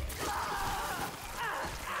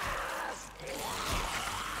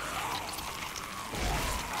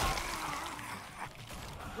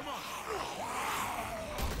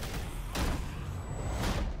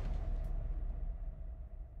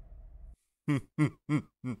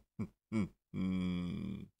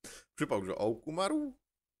 Przypał, że Oak umarł?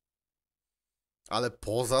 Ale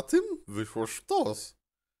poza tym wyszło sztos.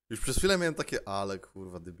 Już przez chwilę miałem takie, ale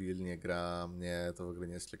kurwa debilnie gram, nie, to w ogóle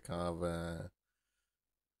nie jest ciekawe.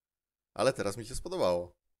 Ale teraz mi się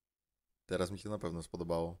spodobało. Teraz mi się na pewno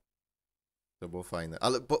spodobało. To było fajne.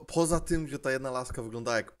 Ale poza tym, że ta jedna laska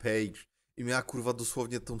wyglądała jak Paige i miała kurwa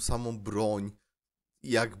dosłownie tą samą broń.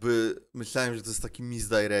 I jakby myślałem, że to jest taki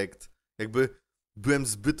misdirect. Jakby byłem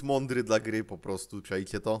zbyt mądry dla gry po prostu,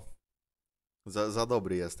 czajcie to? Za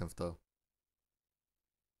dobry jestem w to.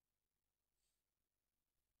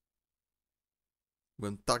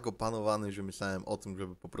 Byłem tak opanowany, że myślałem o tym,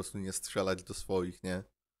 żeby po prostu nie strzelać do swoich, nie?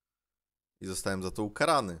 I zostałem za to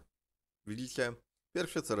ukarany. Widzicie?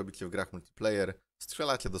 Pierwsze co robicie w grach multiplayer,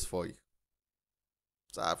 strzelacie do swoich.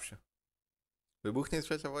 Zawsze. Wybuchnie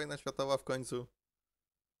trzecia wojna światowa w końcu.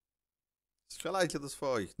 Strzelajcie do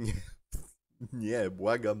swoich. Nie. Nie,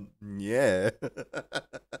 błagam, nie.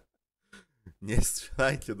 Nie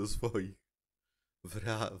strzelajcie do swoich.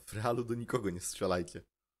 W realu do nikogo nie strzelajcie.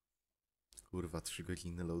 Kurwa, 3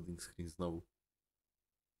 godziny loading screen znowu.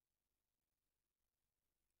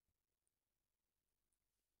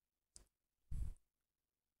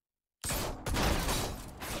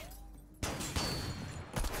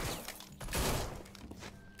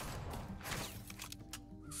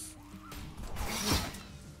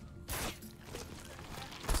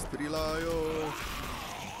 Strzelają!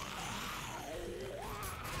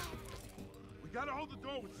 We gotta hold the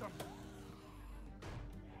door with something.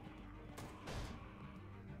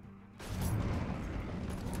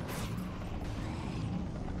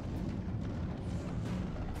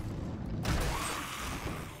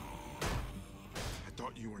 I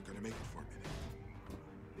thought you weren't gonna make it for a minute.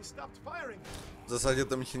 They stopped firing. W zasadzie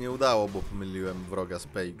to mi się nie udało, bo pomyliłem wroga z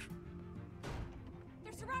Page.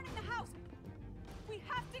 They're surrounding the house. We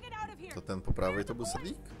have to get out of here. To ten po prawej to był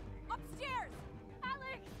Sadik? Upstairs.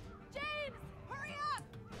 Alex, James, hurry up.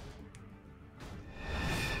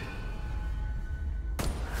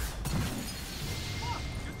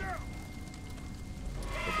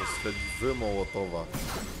 To postrzeli w Mołotowa.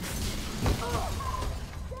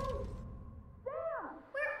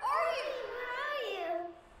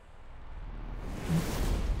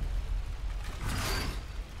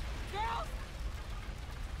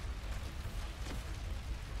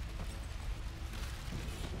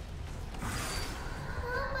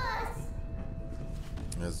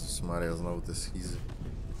 Jezus Maria, znowu te schizy.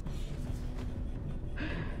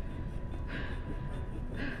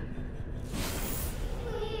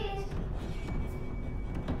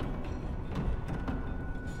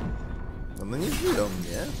 One nie żyją,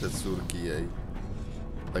 nie? Te córki jej.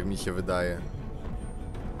 Tak mi się wydaje.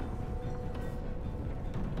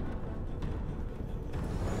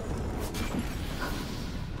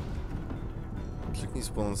 Kliknij z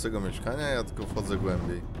płonącego mieszkania, ja tylko wchodzę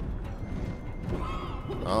głębiej.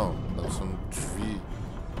 O, tam są drzwi.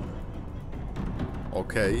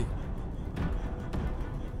 Okej.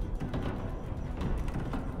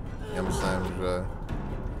 Ja myślałem, że...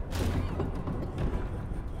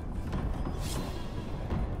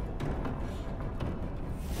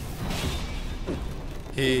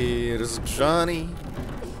 Here's Johnny.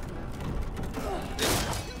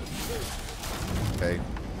 Okej.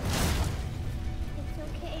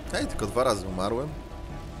 Ej, tylko 2 razy umarłem.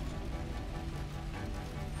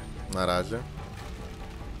 Na razie.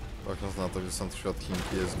 Patrząc na to, że są 3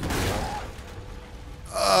 odcinki, jest gitara.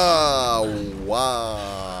 Ała!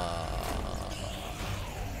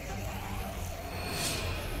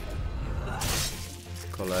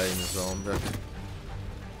 Kolejny zombiak.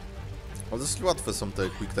 Ale dosyć łatwe są te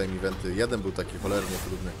quick time eventy. Jeden był taki cholernie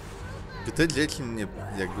trudny. Czy te dzieci mnie,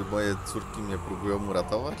 jakby moje córki mnie próbują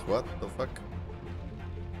uratować? What the fuck?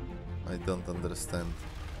 I don't understand.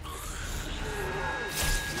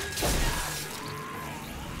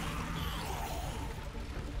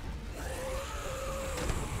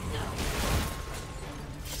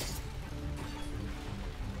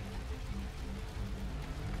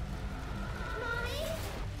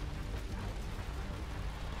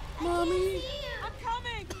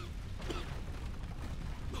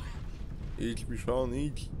 Idź, Michonne,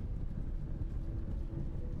 idź.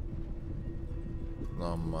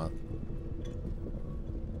 No mat.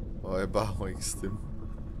 Ojebało ich z tym.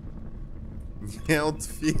 Nie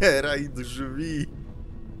otwieraj drzwi.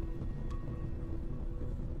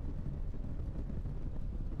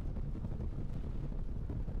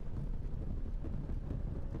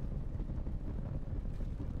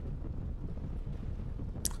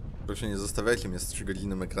 Proszę, nie zostawiajcie mnie z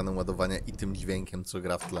 3-godzinnym ekranem ładowania i tym dźwiękiem, co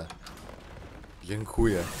gra w tle.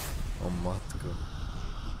 Dziękuję. O matko.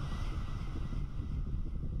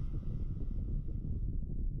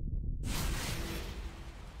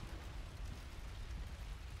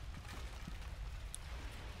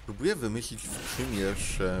 Próbuję wymyślić, w czym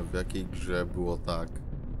jeszcze, w jakiej grze było tak,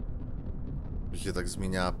 że się tak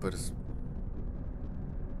zmieniała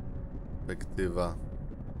perspektywa.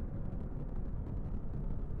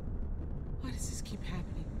 Why does this keep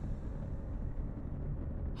happening?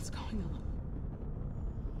 What's going on?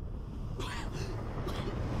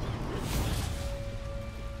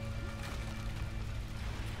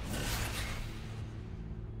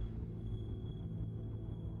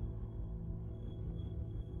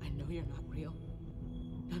 I know you're not real.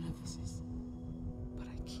 None of this is. But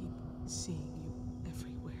I keep seeing you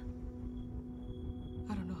everywhere.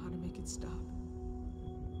 I don't know how to make it stop.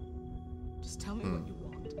 Just tell me what you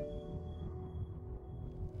want.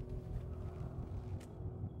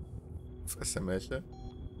 W SMS-ie?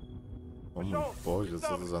 O mój Boże,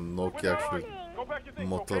 co to za Nokia czy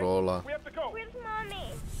Motorola? Where's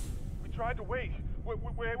Mommy? We tried to wait.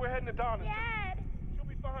 We're heading to Donna's. Dad! She'll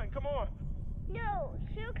be fine. Come on. No,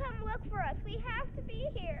 she'll come look for us. We have to be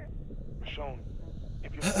here. Michonne,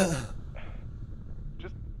 if you're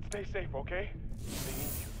just stay safe, okay? They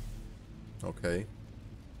need you. Okay.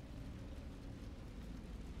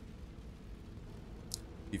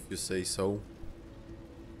 If you say so.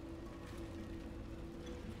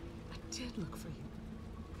 I did look for you.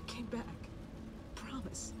 I came back.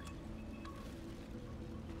 Promise.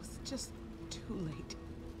 It was just too late.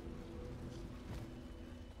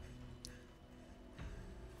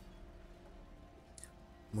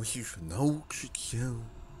 Musisz nauczyć się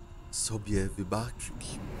sobie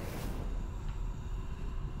wybaczyć.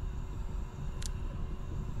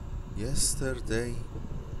 Yesterday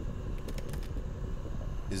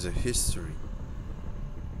is a history.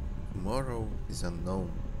 Tomorrow is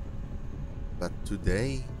unknown. But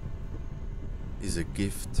today is a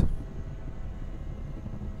gift.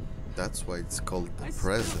 That's why it's called the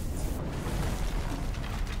present.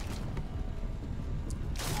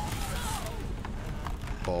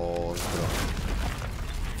 Pozdro.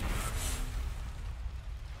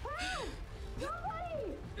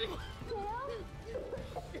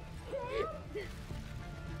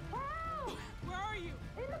 Where are you?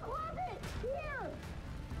 In the closet! Here!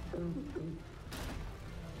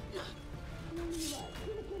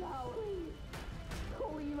 Get out!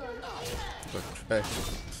 Okej.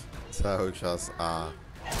 Cały czas A.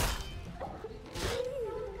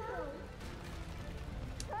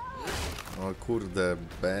 O kurde,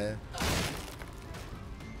 B.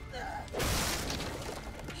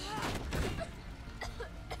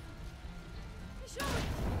 Michonne,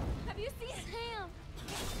 have you seen Sam?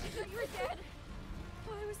 I thought you were dead.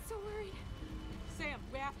 Oh, I was so worried. Sam,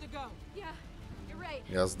 we have to go. Yeah, you're right.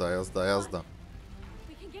 Jazda, jazda, jazda.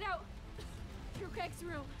 We can get out through Craig's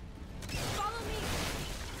room. Follow me.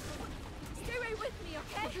 Stay right with me,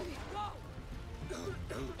 okay? Go.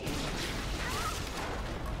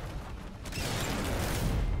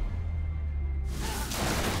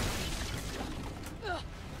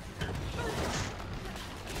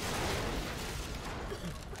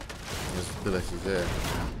 Jezu, tyle się dzieje.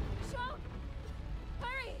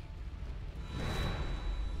 Hurry!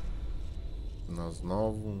 No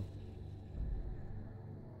znowu.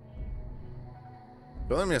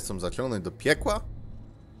 Czy one mnie chcą zaciągnąć do piekła?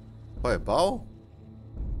 Pojebało?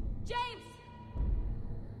 James!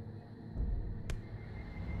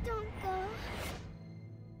 Don't go.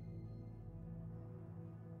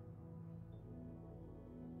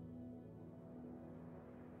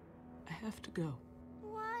 I have to go.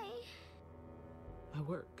 Why? I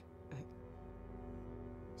work.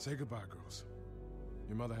 Say goodbye, girls.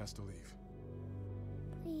 Your mother has to leave.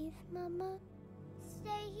 Please, Mama.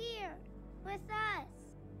 Stay here with us.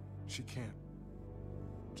 She can't.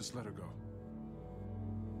 Just let her go.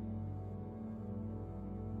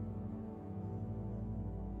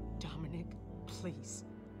 Dominic, please.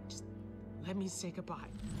 Just let me say goodbye.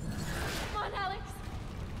 Come on, Alex!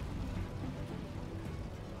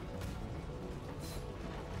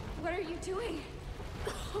 What are you doing?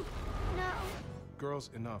 No. Girls,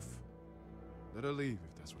 enough. Let her leave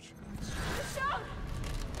if that's what she wants. Michonne!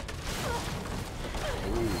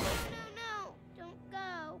 No. Don't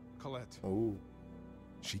go. Colette. Oh.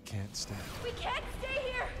 She can't stay. We can't stay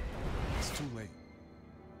here! It's too late.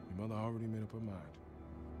 Your mother already made up her mind.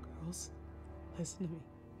 Girls, listen to me.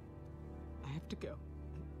 I have to go.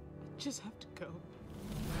 I just have to go.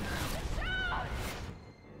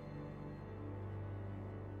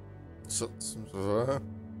 Co?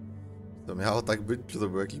 To miało tak być, czy to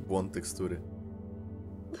był jakiś błąd tekstury?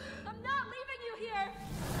 I'm not leaving you here!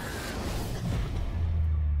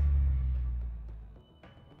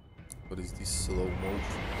 What is this slow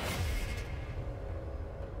motion?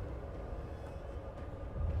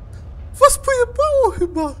 Was pojebało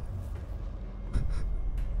chyba!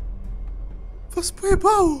 Was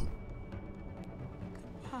pojebało!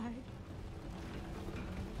 Bye.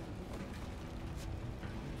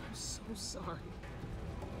 I'm so sorry.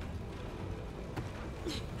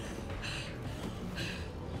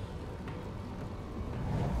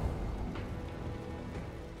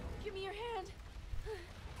 Give me your hand.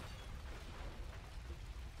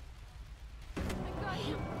 I got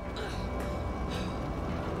you.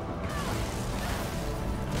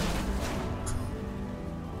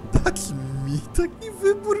 Taki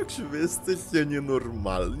wybór, czy wy jesteście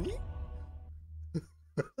nienormalni?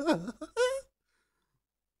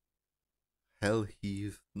 Hell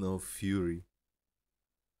heave no fury.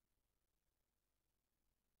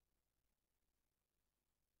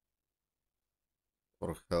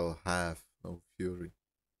 Or hell have no fury.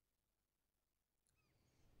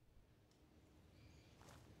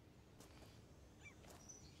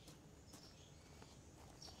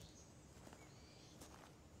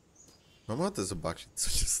 No mogę zobaczyć, co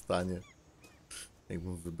się stanie.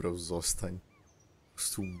 Jakbym wybrał zostań. Po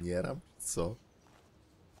prostu umieram, co?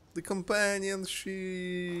 The companionship!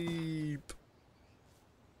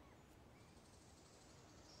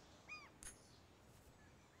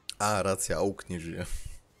 A, racja, Oak nie żyje.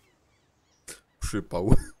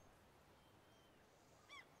 Przypał.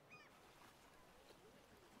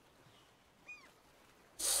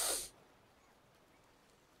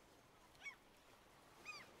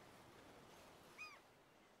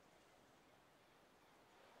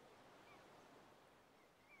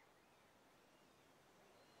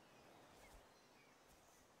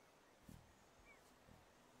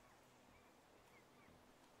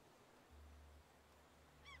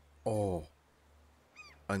 O!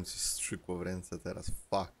 Ani coś strzykło w ręce teraz,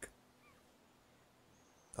 fuck.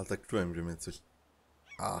 Ale tak czułem, że mnie coś...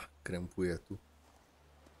 krępuje tu.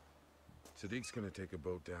 Sadiq's gonna take a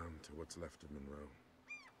boat down to what's left of Monroe.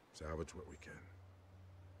 Salvage what we can.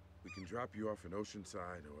 We can drop you off in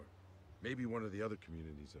Oceanside or maybe one of the other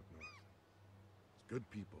communities up north. It's good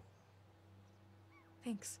people.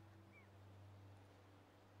 Thanks.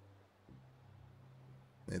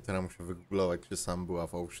 No i teraz muszę wygooglować, czy sam była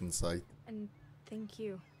w Oceanside. And thank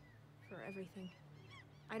you for everything.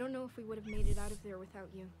 I don't know if we would have made it out of there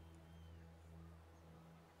without you.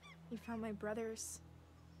 You found my brothers.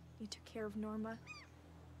 You took care of Norma.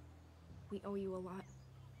 We owe you a lot.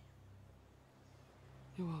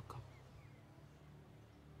 You're welcome.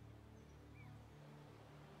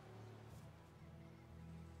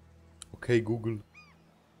 Okej, Google.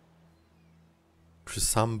 Czy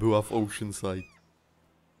sam była w Oceanside?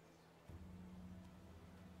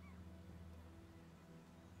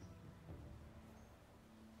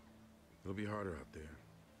 It'll be harder out there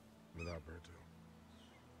without Berto.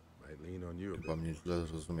 Might lean on you a Chyba bit. mnie źle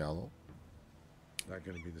zrozumiano. Not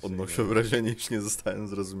gonna be the same. Odnoszę wrażenie, iż nie zostałem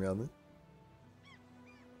zrozumiany.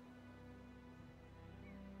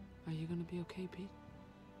 Are you gonna be okay, Pete?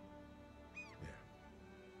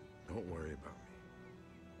 Don't worry about me.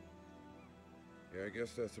 Yeah, I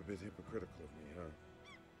guess that's a bit hypocritical of me, huh?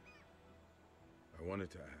 I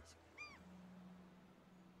wanted to ask.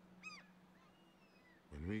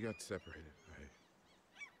 When we got separated, I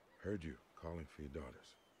heard you calling for your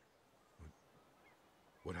daughters.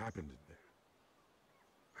 What happened in there?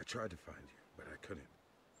 I tried to find you, but I couldn't.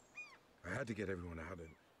 I had to get everyone out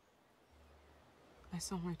and... I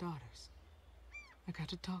saw my daughters. I got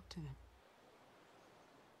to talk to them.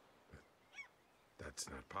 That's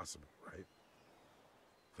not possible, right?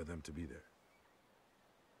 For them to be there.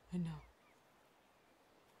 I know.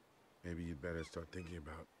 Maybe you'd better start thinking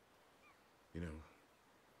about, you know,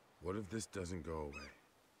 what if this doesn't go away?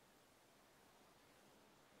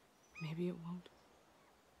 Maybe it won't.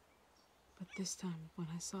 But this time, when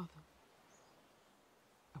I saw them,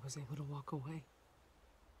 I was able to walk away.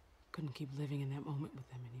 Couldn't keep living in that moment with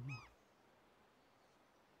them anymore.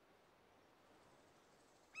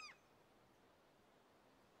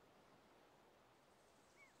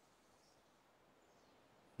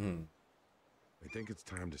 I think it's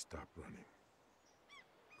time to stop running.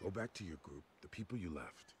 Go back to your group, the people you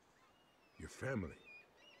left, your family,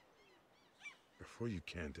 before you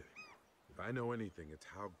can't anymore. If I know anything, it's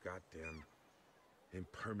how goddamn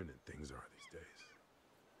impermanent things are these days.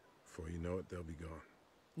 Before you know it, they'll be gone.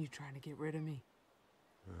 You trying to get rid of me?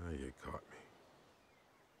 You caught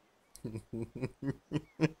me.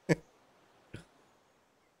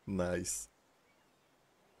 Nice.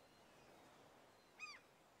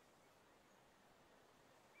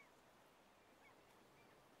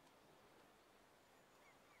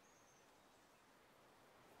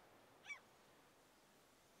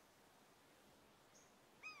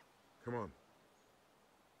 Come on.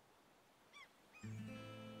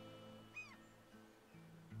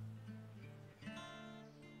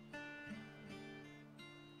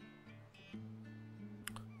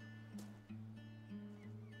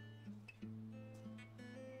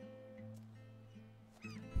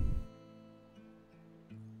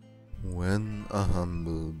 When a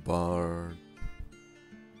humble bard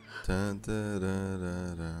and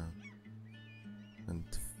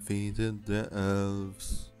defeated the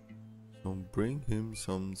elves, so bring him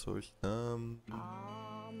some coś tam.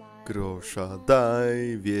 Grosza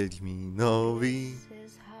daj Wiedźminowi,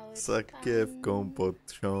 sakiewką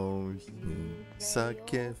potrząśnij,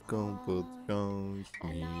 sakiewką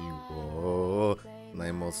potrząśnij. O,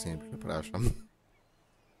 najmocniej przepraszam.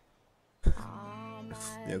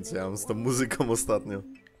 Nie wiem, co ja mam z tą muzyką ostatnio.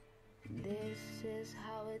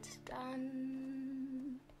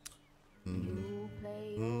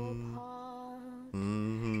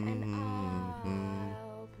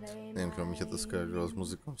 Nie wiem, wiem, czemu mi się to skojarzyło z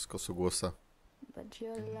muzyką z Kosogłosa.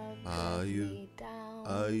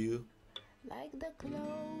 Are you?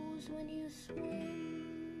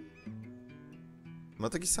 Ma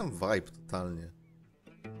taki sam vibe totalnie.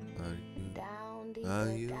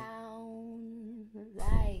 Are you?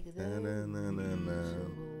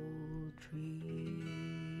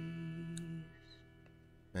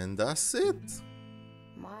 And that's it.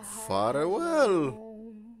 Farewell.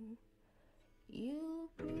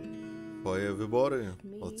 Twoje wybory.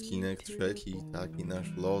 Odcinek 3. Taki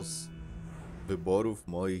nasz los. Wyborów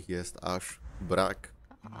moich jest aż brak.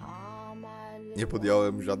 Nie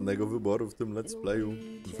podjąłem żadnego wyboru w tym let's playu.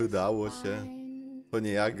 Wydało się. To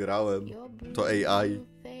nie ja grałem. To AI.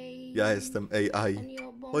 Ja jestem AI.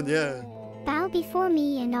 O nie. Bow before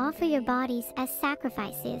me and offer your bodies as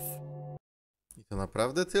sacrifices. I to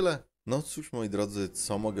naprawdę tyle? No cóż, moi drodzy,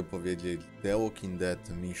 co mogę powiedzieć? The Walking Dead,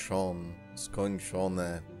 Michonne,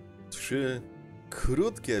 skończone. 3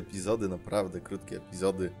 krótkie epizody, naprawdę krótkie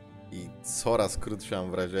epizody. I coraz krótsze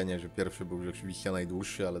mam wrażenie, że pierwszy był rzeczywiście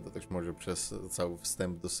najdłuższy, ale to też może przez cały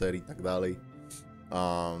wstęp do serii i tak dalej.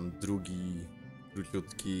 Drugi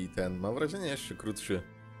króciutki, ten mam wrażenie jeszcze krótszy.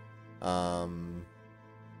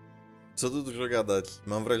 Co tu dużo gadać?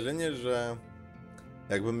 Mam wrażenie, że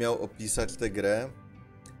jakbym miał opisać tę grę,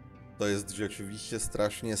 to jest rzeczywiście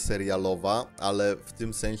strasznie serialowa, ale w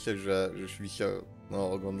tym sensie, że rzeczywiście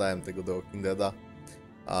no, oglądałem tego The Walking Deada,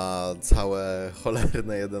 a całe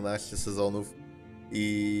cholerne 11 sezonów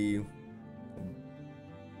i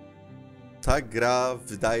ta gra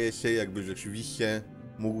wydaje się, jakby rzeczywiście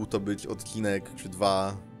mógł to być odcinek, czy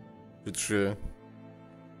 2, czy 3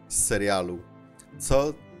 z serialu.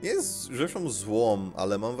 Co jest rzeczą złą,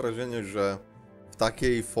 ale mam wrażenie, że w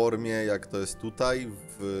takiej formie, jak to jest tutaj,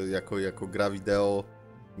 jako gra wideo,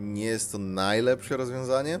 nie jest to najlepsze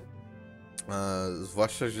rozwiązanie.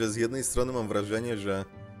 Zwłaszcza, że z jednej strony mam wrażenie, że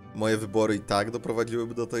moje wybory i tak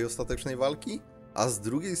doprowadziłyby do tej ostatecznej walki, a z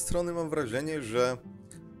drugiej strony mam wrażenie, że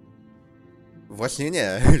właśnie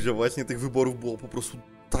nie, że właśnie tych wyborów było po prostu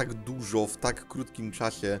tak dużo w tak krótkim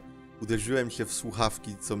czasie. Uderzyłem się w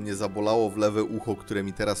słuchawki, co mnie zabolało w lewe ucho, które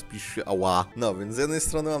mi teraz piszczy ała. No, więc z jednej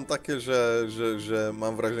strony mam takie, że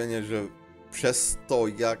mam wrażenie, że przez to,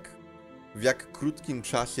 w jak krótkim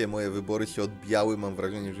czasie moje wybory się odbijały, mam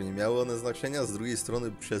wrażenie, że nie miały one znaczenia. Z drugiej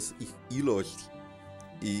strony przez ich ilość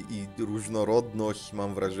i różnorodność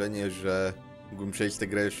mam wrażenie, że mógłbym przejść tę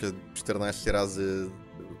grę jeszcze 14 razy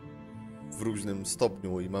w różnym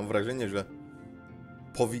stopniu i mam wrażenie, że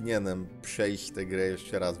powinienem przejść tę grę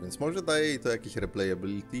jeszcze raz, więc może daje jej to jakieś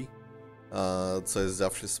replayability, co jest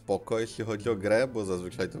zawsze spoko, jeśli chodzi o grę, bo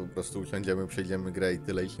zazwyczaj to po prostu usiądziemy, przejdziemy grę i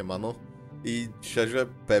tyle i siemano. I szczerze,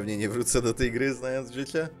 pewnie nie wrócę do tej gry, znając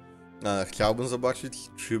życie. Chciałbym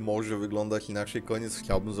zobaczyć, czy może wyglądać inaczej koniec,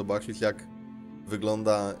 chciałbym zobaczyć, jak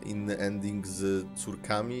wygląda inny ending z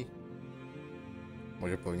córkami.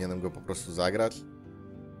 Może powinienem go po prostu zagrać?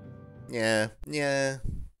 Nie.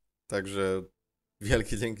 Także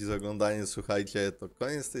wielkie dzięki za oglądanie, słuchajcie, to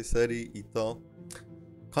koniec tej serii i to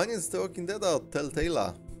koniec The Walking Deada od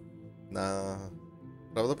Telltale'a na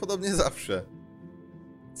prawdopodobnie zawsze,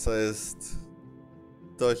 co jest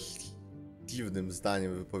dość dziwnym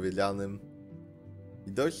zdaniem wypowiedzianym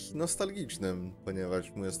i dość nostalgicznym,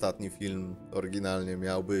 ponieważ mój ostatni film oryginalnie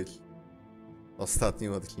miał być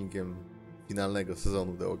ostatnim odcinkiem finalnego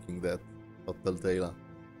sezonu The Walking Dead od Telltale'a.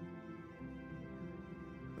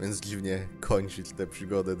 Więc dziwnie kończyć tę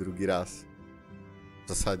przygodę drugi raz. W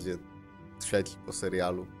zasadzie 3 po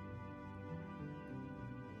serialu.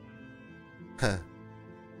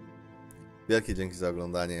 Wielkie dzięki za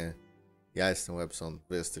oglądanie. Ja jestem WebSon,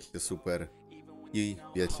 wy jesteście super. I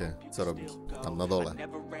wiecie, co robić tam na dole.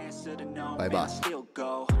 Bye bye.